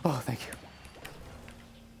 Oh, thank you.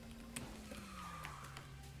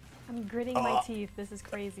 I'm gritting my teeth. This is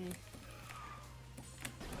crazy.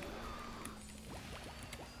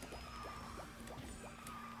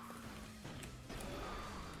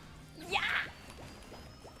 Yeah!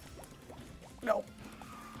 No.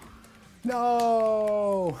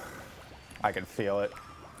 No. I can feel it.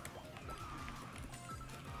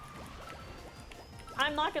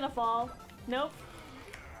 I'm not gonna fall. Nope.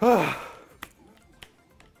 I'm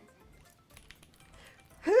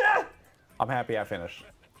happy I finished.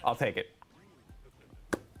 I'll take it.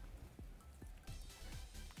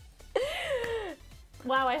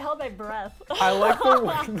 Wow, I held my breath. I like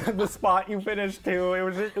the spot you finished too. It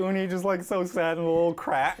was just Uni just like so sad and a little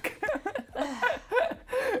crack.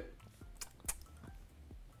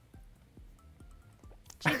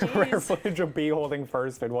 Rare footage of B holding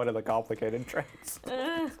first in one of the complicated tracks.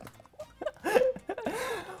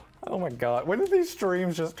 Oh my god. When did these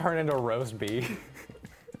streams just turn into roast B?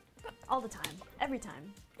 All the time. Every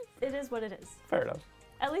time. It is what it is. Fair enough.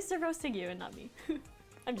 At least they're roasting you and not me.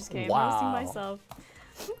 I'm just kidding. Wow. I'm roasting myself.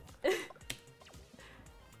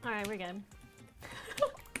 Alright, we're good.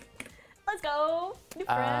 Let's go! New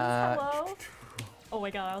friends, hello! Oh my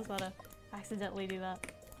god, I was about to accidentally do that.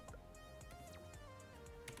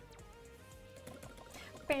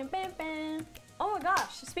 Bam, bam, bam. Oh my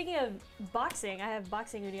gosh, speaking of boxing, I have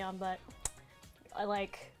boxing Uni on, but I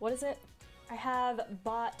like, what is it? I have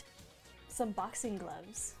bought some boxing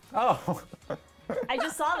gloves. Oh. I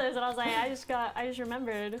just saw this and I was like, I just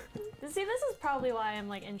remembered. See, this is probably why I'm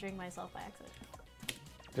like injuring myself by accident.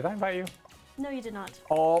 Did I invite you? No, you did not.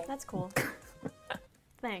 Oh. That's cool.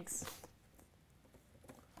 Thanks.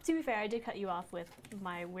 To be fair, I did cut you off with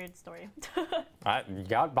my weird story. You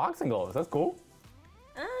got boxing gloves. That's cool.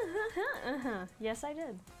 Yes, I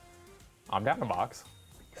did. I'm down to box.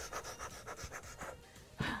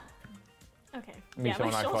 Okay. Miso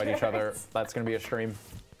and I fight each other. That's gonna be a stream.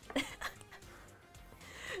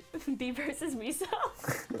 B versus Miso.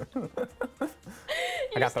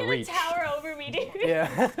 I got the reach. Tower over me, dude. Yeah.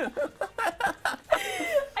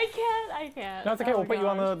 I can't. No, it's okay. We'll put you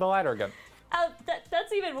on the ladder again.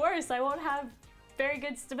 That's even worse. I won't have very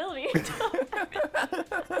good stability.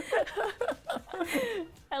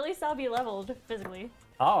 At least I'll be leveled physically.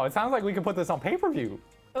 Oh, it sounds like we could put this on pay-per-view.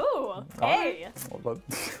 Ooh, hey. Right.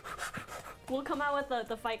 We'll come out with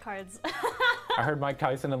the fight cards. I heard Mike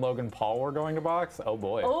Tyson and Logan Paul were going to box. Oh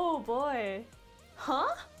boy. Oh boy. Huh?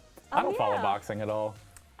 I don't follow boxing at all.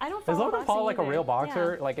 I don't follow Is Logan Paul like either. a real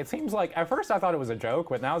boxer? Yeah. Like it seems like at first I thought it was a joke,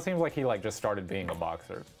 but now it seems like he like just started being a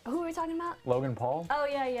boxer. Who are we talking about? Logan Paul? Oh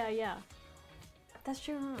yeah. That's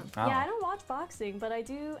true, huh? Oh. Yeah, I don't watch boxing, but I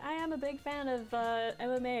am a big fan of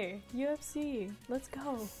MMA, UFC. Let's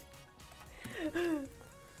go.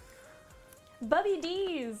 Bubby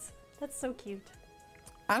D's. That's so cute.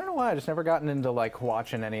 I don't know why. I just never gotten into like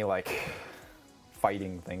watching any like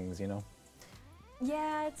fighting things, you know?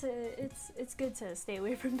 Yeah, it's good to stay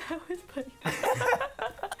away from those, but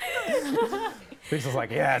This is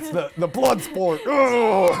like, yeah, it's the blood sport.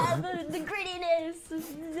 yeah, the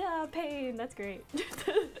grittiness, pain. That's great.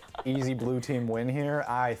 Easy blue team win here?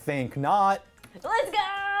 I think not. Let's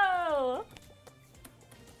go!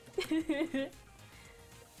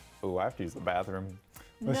 Ooh, I have to use the bathroom.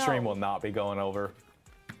 The No. stream will not be going over.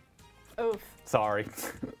 Oof. Sorry.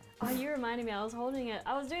 Oh, you reminded me. I was holding it.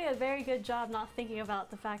 I was doing a very good job not thinking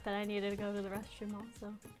about the fact that I needed to go to the restroom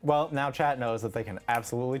also. Well, now chat knows that they can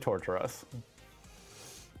absolutely torture us.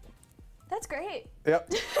 That's great.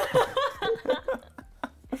 Yep.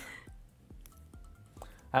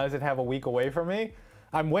 How does it have a week away from me?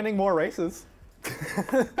 I'm winning more races.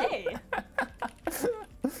 Hey.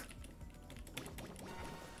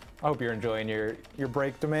 I hope you're enjoying your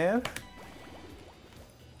break, Demand.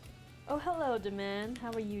 Oh, hello, Deman.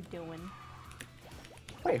 How are you doing?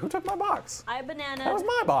 Wait, who took my box? I banana. That was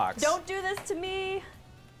my box. Don't do this to me.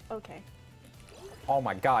 Okay. Oh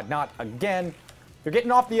my god, not again. You're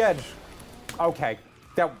getting off the edge. Okay.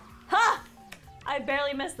 That. Ha! I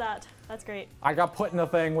barely missed that. That's great. I got put in a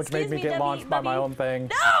thing which Excuse made me me, get Debbie, launched by my Bubby. own thing.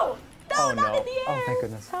 No! Oh not no. in the air. Oh, thank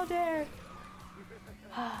goodness. How dare.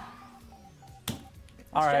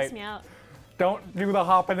 All Stress right. me out. Don't do the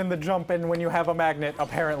hopping and the jumping when you have a magnet,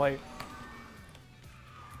 apparently.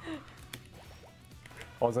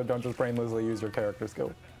 Also, don't just brainlessly use your character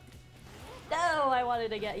skill. No, I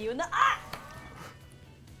wanted to get you in the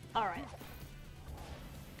All right.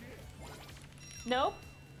 Nope.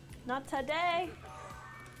 Not today.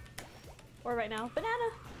 Or right now.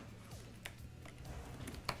 Banana.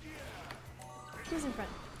 Who's in front?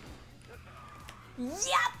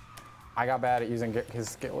 Yep. I got bad at using his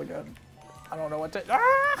skill again. I don't know what to.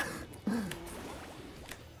 Ah!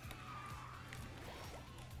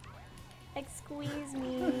 Squeeze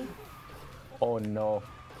me. Oh no.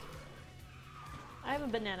 I have a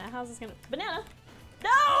banana. How's this gonna? Banana?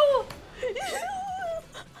 No!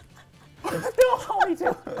 No, me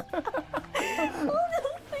too. Oh no!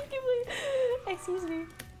 Thank you, please. Excuse me.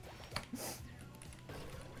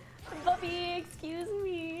 Puppy, excuse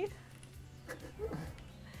me.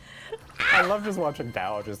 I love just watching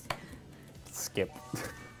Dao just skip.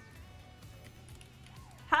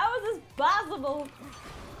 How is this possible?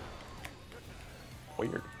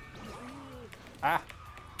 Weird. Ah.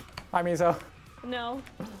 Hi, Miso. No.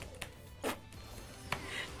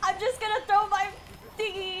 I'm just gonna throw my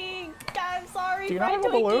thingy. I'm sorry, Do you my not have a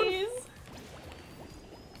balloon?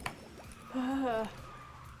 Twinkies.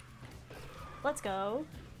 Let's go.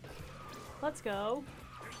 Let's go.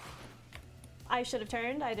 I should have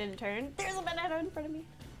turned. I didn't turn. There's a banana in front of me.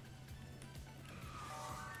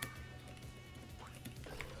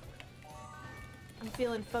 I'm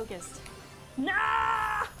feeling focused.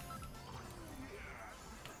 Nah!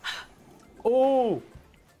 Oh,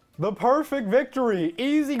 the perfect victory.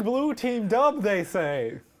 Easy blue team dub, they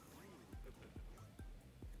say.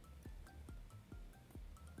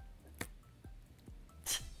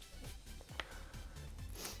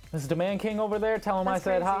 Is Demand King over there? Tell him That's I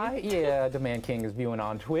said crazy. hi. Yeah, Demand King is viewing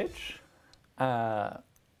on Twitch.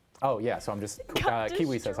 Oh yeah, so I'm just Got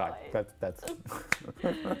Kiwi says hi. destroyed. That's.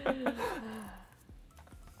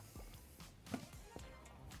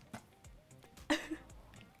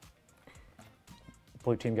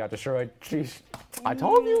 Blue team got destroyed. Jeez. I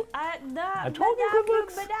told you. I told you good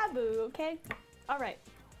looks. Badabu, okay? All right.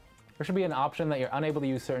 There should be an option that you're unable to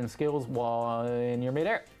use certain skills while in your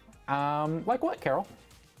midair. Like what, Carol?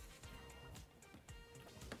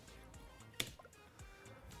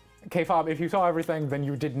 K-Fob, if you saw everything, then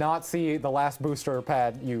you did not see the last booster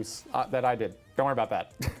pad use that I did. Don't worry about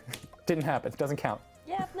that. Didn't happen. Doesn't count.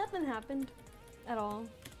 Yeah, nothing happened at all.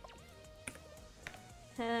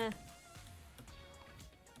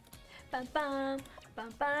 Bum, bum, bum,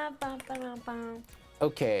 bum, bum, bum, bum.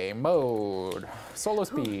 Okay, mode. Solo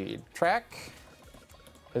speed. Track.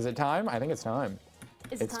 Is it time? I think it's time.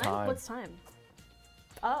 Is it It's time? time. What's time?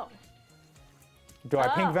 Oh. Do I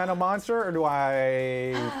pink Oh. Venom Monster or do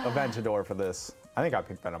I Aventador for this? I think I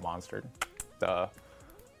picked Venom Monster. Duh.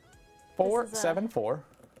 474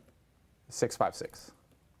 656.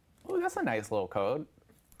 Oh, that's a nice little code.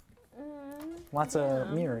 Lots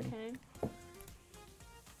of mirroring. Okay.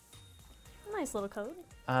 Nice little code.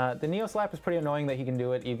 The Neo Slap is pretty annoying that he can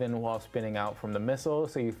do it even while spinning out from the missile,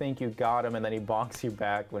 so you think you got him and then he bonks you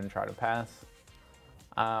back when you try to pass.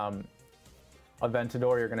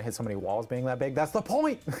 Aventador, you're gonna hit so many walls being that big. That's the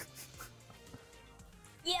point!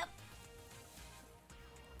 Yep.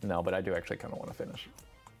 No, but I do actually kind of want to finish.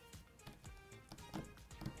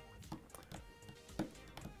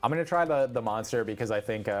 I'm gonna try the monster because I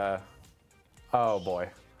think, oh boy.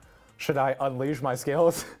 Should I unleash my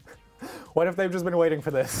skills? What if they've just been waiting for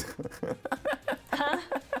this?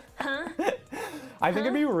 I think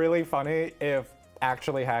it'd be really funny if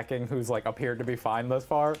actually hacking, who's like appeared to be fine thus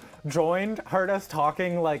far, joined, heard us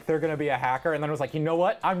talking like they're gonna be a hacker, and then was like, you know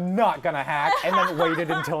what? I'm not gonna hack, and then waited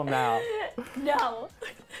until now. No.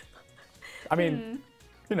 I mean,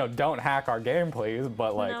 you know, don't hack our game, please,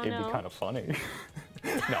 but like, No, it'd no. be kind of funny.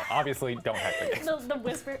 No, obviously, don't hack the game. The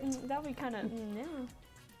whisper, that would be kind of, yeah,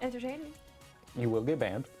 entertaining. You will get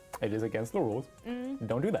banned. It is against the rules.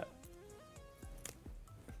 Don't do that.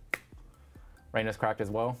 Rain is cracked as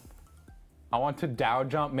well. I want to Dow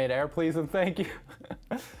jump midair, please, and thank you.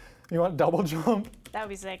 You want double jump? That would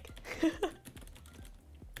be sick.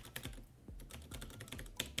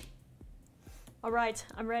 All right,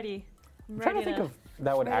 I'm ready. I'm I'm trying to think of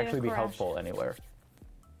that would ready to actually be crash. helpful anywhere.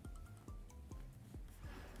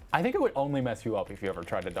 I think it would only mess you up if you ever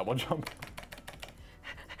tried to double jump.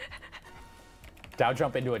 Dow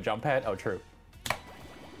jump into a jump pad? Oh, true.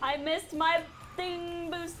 I missed my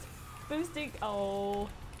thing boosting. Oh.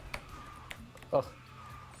 Ugh.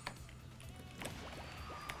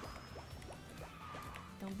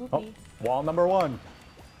 Don't boopy. Wall number 1.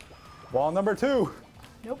 Wall number 2.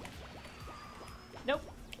 Nope. Nope.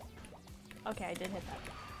 Okay, I did hit that.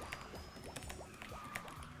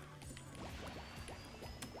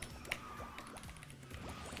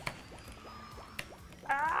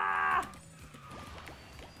 Ah!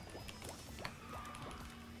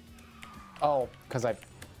 Oh, because I...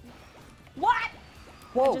 What?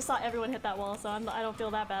 Whoa! I just saw everyone hit that wall, so I don't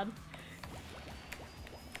feel that bad.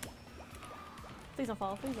 Please don't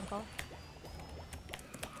fall. Please don't fall.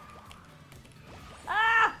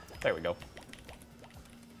 Ah! There we go.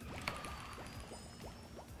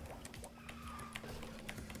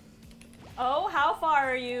 Oh, how far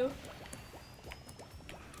are you?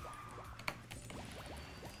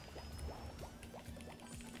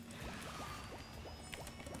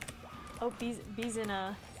 Oh, B's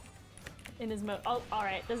in his mode. Oh, all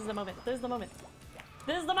right. This is the moment. This is the moment.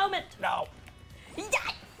 This is the moment. No. Yeah.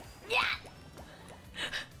 Yeah.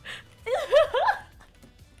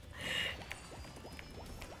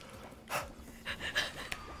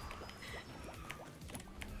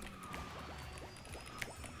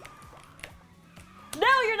 No,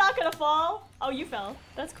 you're not gonna fall. Oh, you fell.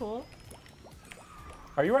 That's cool.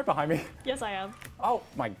 Are you right behind me? Yes, I am. Oh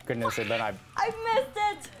my goodness, and then I missed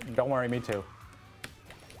it. Don't worry, me too.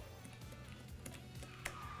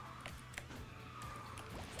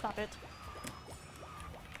 Stop it.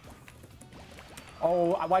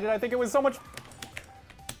 Oh, why did I think it was so much?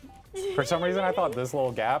 For some reason, I thought this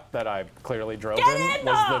little gap that I clearly drove Get in in!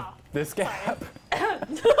 was this gap. Wait,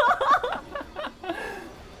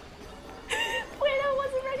 I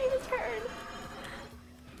wasn't ready to turn.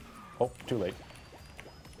 Oh, too late.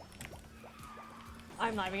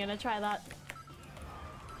 I'm not even gonna try that.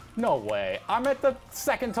 No way. I'm at the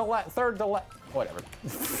second to left, third to left. Whatever.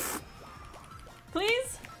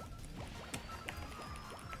 Please?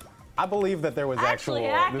 I believe that there was Actually,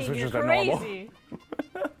 actual. hacking This was is just a normal. crazy.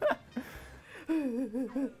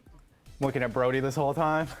 Looking at Brody this whole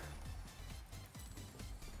time.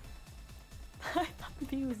 I thought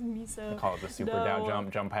B was Miso. Call it the super No. down jump,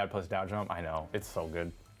 jump pad plus down jump. I know, it's so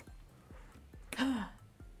good.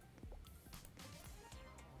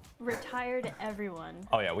 Retired everyone.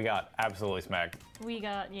 Oh yeah, we got absolutely smacked. We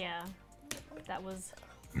got, yeah. That was.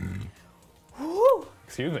 Woo!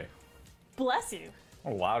 Excuse me. Bless you.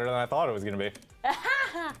 Louder than I thought it was gonna be.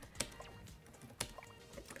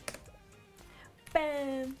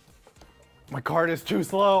 Bam. My card is too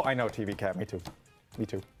slow. I know, TV Cat. Me too. Me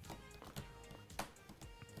too.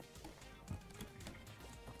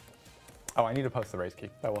 Oh, I need to post the race key.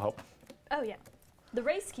 That will help. Oh, yeah. The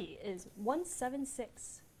race key is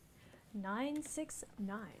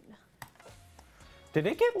 176969. Did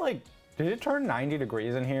it get like? Did it turn 90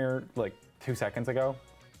 degrees in here like 2 seconds ago?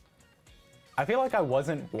 I feel like I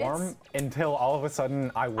wasn't warm until all of a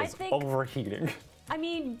sudden I was overheating. I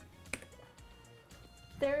mean,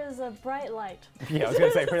 there is a bright light. Yeah, I was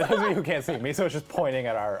gonna say, for those of you who can't see me, so it's just pointing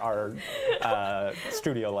at our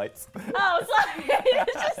studio lights. Oh, sorry.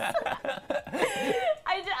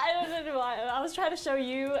 I don't know why. I was trying to show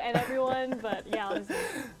you and everyone, but yeah,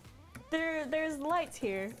 there's lights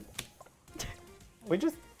here. We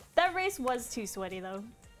just... That race was too sweaty though.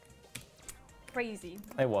 Crazy.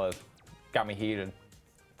 It was. Got me heated.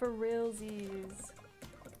 For realsies.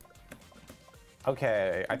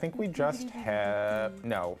 Okay, I think we just have...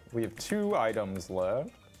 No, we have 2 items left.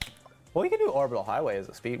 Well, we could do Orbital Highway as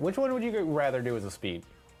a speed. Which one would you rather do as a speed?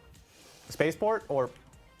 Spaceport or...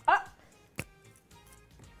 Ah!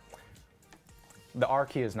 The R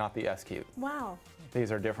key is not the S key. Wow. These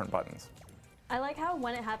are different buttons. I like how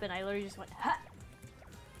when it happened, I literally just went, ha!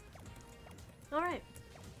 All right.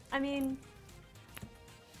 I mean...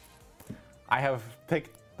 I have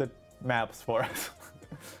picked the maps for us.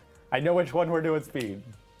 I know which one we're doing speed.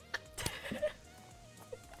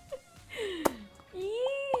 Yee,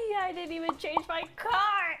 I didn't even change my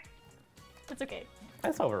car! It's okay.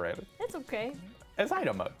 It's overrated. It's okay. It's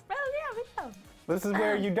item mode. Well, yeah, we know. This is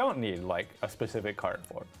where you don't need like a specific card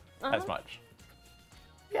for as much.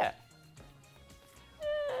 Yeah.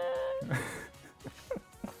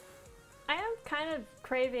 I am kind of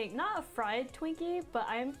craving, not a fried Twinkie, but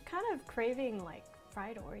I'm kind of craving like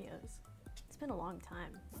fried Oreos. It's been a long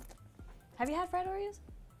time. Have you had fried Oreos?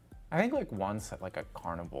 I think like once at like a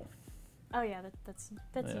carnival. Oh yeah, that's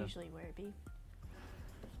usually where it be.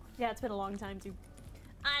 Yeah, it's been a long time too.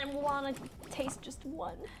 I want to taste just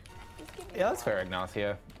one. Just give me Yeah, that's fair,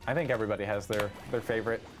 Ignacia. I think everybody has their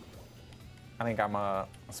favorite. I think I'm a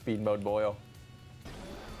speed mode boyo.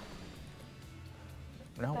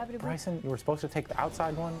 No, Bryson, you were supposed to take the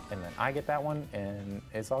outside one, and then I get that one, and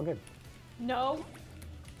it's all good. No,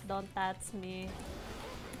 don't that's me.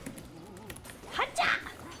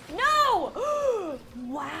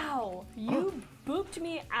 moved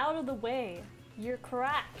me out of the way. You're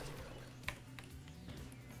cracked.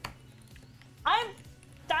 I'm...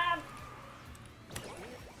 Ah!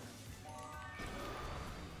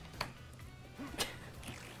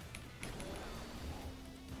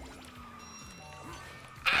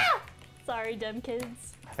 Sorry, dem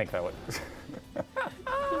kids. I think that would.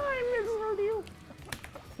 I misheard you.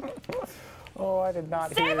 Oh, I did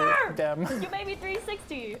not Saber! hear dem. You made me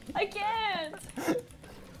 360. I can't.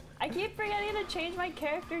 I keep forgetting to change my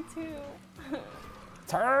character too.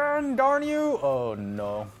 Turn, darn you! Oh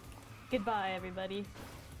no. Goodbye, everybody.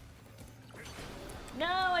 No,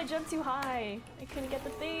 I jumped too high. I couldn't get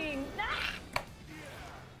the thing. Ah!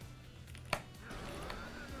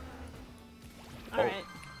 Alright.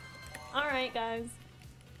 Alright, guys.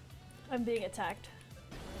 I'm being attacked.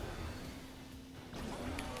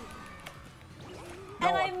 No,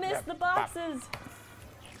 And I missed the boxes!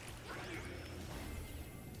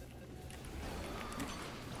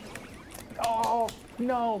 Oh,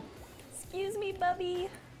 no. Excuse me, Bubby.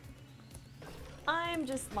 I'm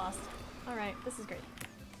just lost. Alright, this is great.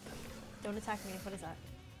 Don't attack me. What is that?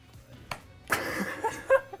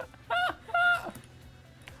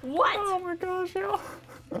 What? Oh my gosh, yo.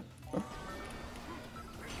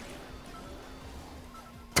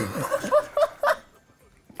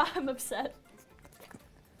 I'm upset.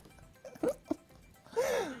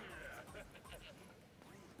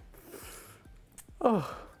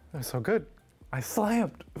 Oh, that was so good. I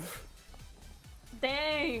slammed.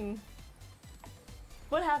 Dang.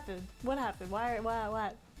 What happened? What happened? Why?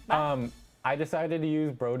 What? I decided to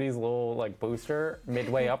use Brody's little like booster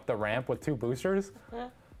midway up the ramp with 2 boosters.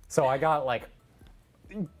 So I got like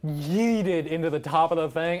yeeted into the top of the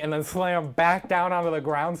thing and then slammed back down onto the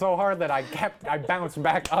ground so hard that I bounced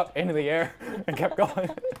back up into the air and kept going.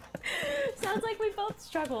 Sounds like we both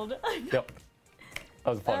struggled. Yep. That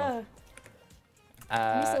was a fun one.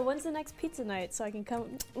 Miso, when's the next pizza night so I can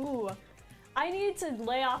come? Ooh, I need to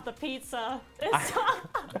lay off the pizza.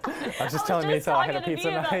 I was just telling Miso I had a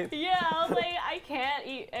pizza night. Yeah, I was like, I can't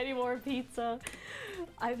eat any more pizza.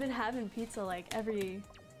 I've been having pizza like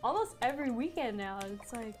almost every weekend now.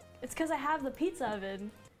 It's like, it's because I have the pizza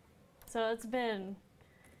oven. So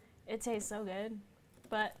it tastes so good.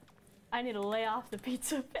 But I need to lay off the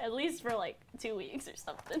pizza at least for like 2 weeks or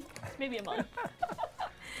something. Maybe a month.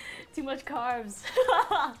 Too much carbs.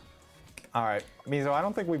 All right, Miso, I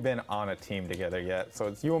don't think we've been on a team together yet, so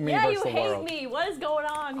it's you and me Yeah, versus you the world. hate me. What is going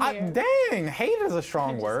on here? Dang, hate is a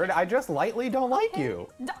strong word. I just lightly don't like you.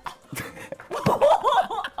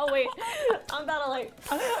 Oh wait, I'm about to like.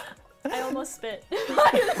 I almost spit.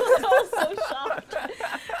 I was so shocked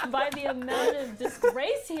by the amount of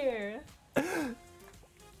disgrace here.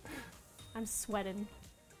 I'm sweating.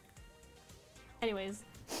 Anyways,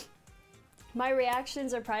 my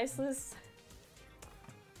reactions are priceless.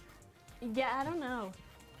 Yeah, I don't know.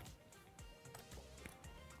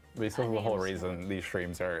 This is the whole reason these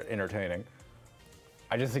streams are entertaining.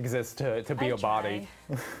 I just exist to be a body.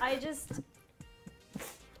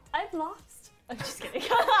 I've lost. I'm just kidding.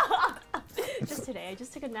 Just today. I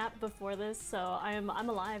just took a nap before this, so I'm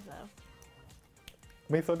alive though.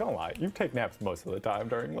 Miso, don't lie. You take naps most of the time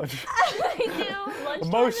during lunch. I do.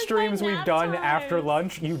 Lunchtime Most is streams my we've nap done time. after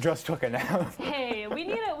lunch, you just took a nap. Hey, we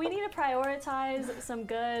need to prioritize some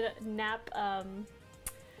good nap. I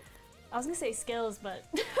was gonna say skills, but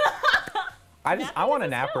I want a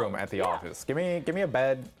nap room at the office. Give me a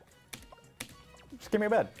bed. Just give me a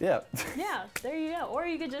bed. Yeah. Yeah, there you go. Or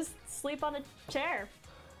you could just sleep on a chair.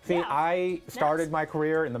 See, Yeah. I started my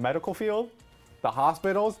career in the medical field. The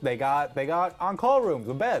hospitals, they got on-call rooms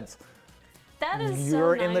with beds. That is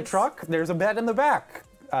You're so in the nice. truck, there's a bed in the back.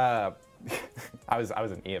 I was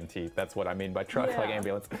an EMT. That's what I mean by truck, like Yeah.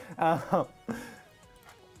 ambulance.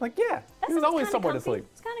 Like yeah, That there's sounds always kinda somewhere to comfy. sleep.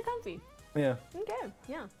 It's kind of comfy. Yeah. Okay,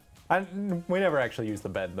 yeah. We never actually used the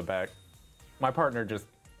bed in the back. My partner just,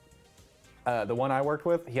 the one I worked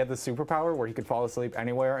with, he had this superpower where he could fall asleep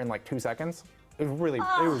anywhere in like 2 seconds. It was really,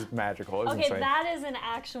 it was magical. It was Okay, insane. that is an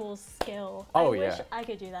actual skill. Oh, I wish yeah. I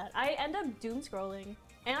could do that. I end up doom scrolling.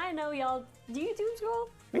 And I know y'all, do you doom scroll?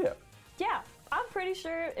 Yeah. Yeah, I'm pretty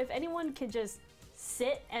sure if anyone could just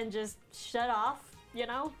sit and just shut off, you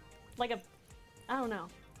know? Like I don't know.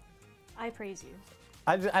 I praise you.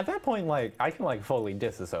 At that point, like, I can like fully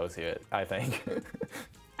disassociate, I think.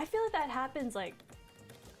 I feel like that happens like,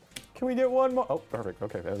 Can we get one more? Oh, perfect.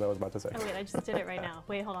 Okay, as I was about to say. oh wait, I just did it right now.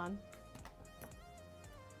 Wait, hold on.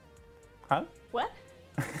 Huh? What?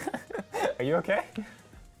 Are you okay?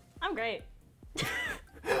 I'm great.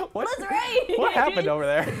 What? That's right! What happened over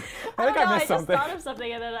there? I think I missed something. I just thought of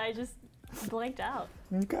something and then I just blanked out.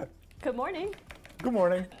 Okay. Good morning. Good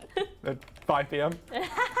morning. At 5 p.m.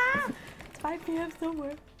 It's 5 p.m.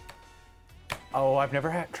 somewhere. Oh, I've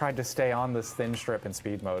never tried to stay on this thin strip in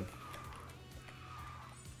speed mode.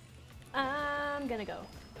 I'm gonna go.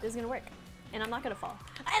 This is gonna work. And I'm not gonna fall.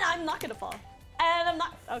 And I'm not gonna fall. And I'm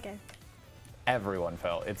not. Okay. Everyone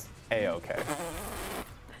fell. It's A-okay.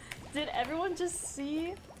 Did everyone just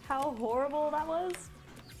see how horrible that was?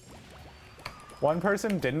 One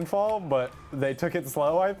person didn't fall, but they took it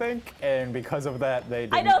slow, I think, and because of that, they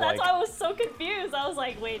didn't. I know, that's why I was so confused. I was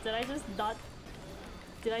like, wait, did I just not...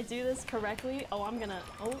 Did I do this correctly? Oh, I'm gonna...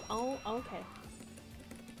 Oh, okay.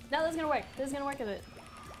 No, this is gonna work. This is gonna work a bit.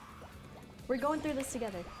 We're going through this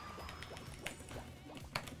together.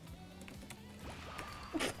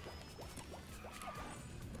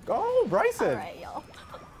 Oh, Bryson! Alright, y'all.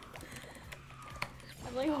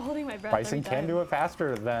 I'm like holding my breath. Bryson can do it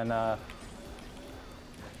faster than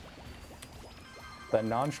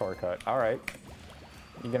non-shortcut. All right.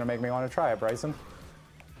 You're gonna make me want to try it, Bryson.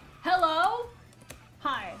 Hello?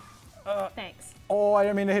 Hi. Thanks. Oh, I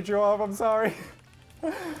didn't mean to hit you off. I'm sorry.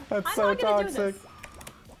 That's I'm so not gonna do toxic. this.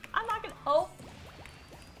 I'm not gonna... Oh.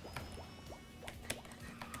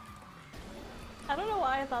 I don't know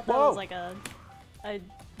why I thought that was like a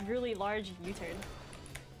really large U-turn.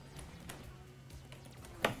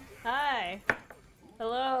 Hi.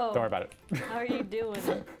 Hello. Don't worry about it. How are you doing?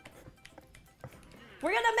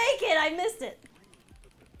 We're gonna make it! I missed it!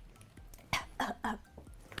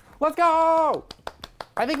 Let's go!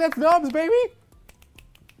 I think that's Nubs, baby!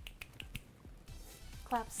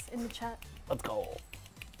 Claps in the chat. Let's go.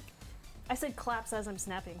 I said claps as I'm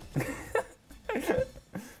snapping. It's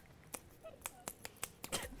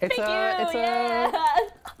Thank you! Yeah!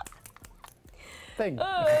 Thing.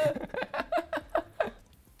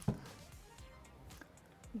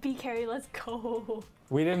 B carry, let's go.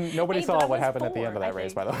 Nobody Hey, but saw I what was happened at the four, end of that I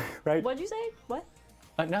race, think. by the way, right? What'd you say? What?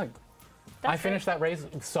 No. That's I finished that race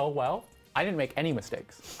so well. I didn't make any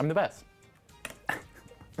mistakes. I'm the best.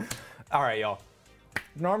 All right, y'all.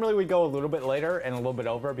 Normally we go a little bit later and a little bit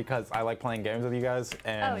over because I like playing games with you guys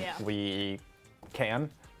and we can.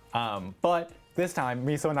 But this time,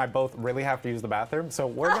 Miso and I both really have to use the bathroom, so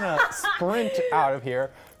we're gonna sprint out of here.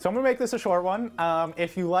 So I'm gonna make this a short one.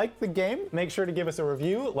 If you like the game, make sure to give us a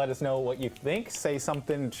review. Let us know what you think. Say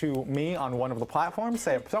something to me on one of the platforms.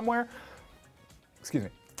 Say it somewhere. Excuse me.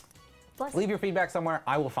 Leave your feedback somewhere.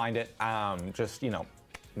 I will find it. Just, you know,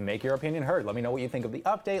 make your opinion heard. Let me know what you think of the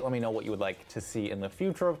update. Let me know what you would like to see in the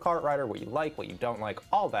future of Kart Rider, what you like, what you don't like,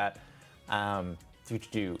 all that.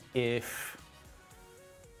 If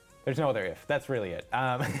there's no other if, that's really it.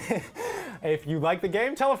 If you like the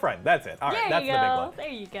game, tell a friend. That's it. All right, that's the big one. There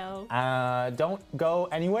you go. Don't go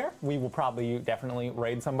anywhere. We will probably definitely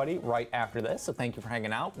raid somebody right after this. So thank you for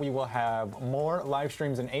hanging out. We will have more live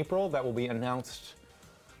streams in April that will be announced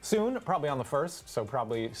soon, probably on the 1st, so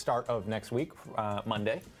probably start of next week,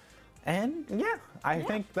 Monday. And yeah, I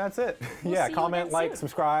think that's it. We'll yeah, see you comment, again like, soon.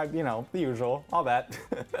 subscribe, you know, the usual, all that.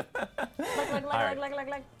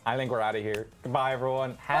 Like. I think we're out of here. Goodbye,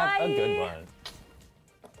 everyone. Have a good Bye. one.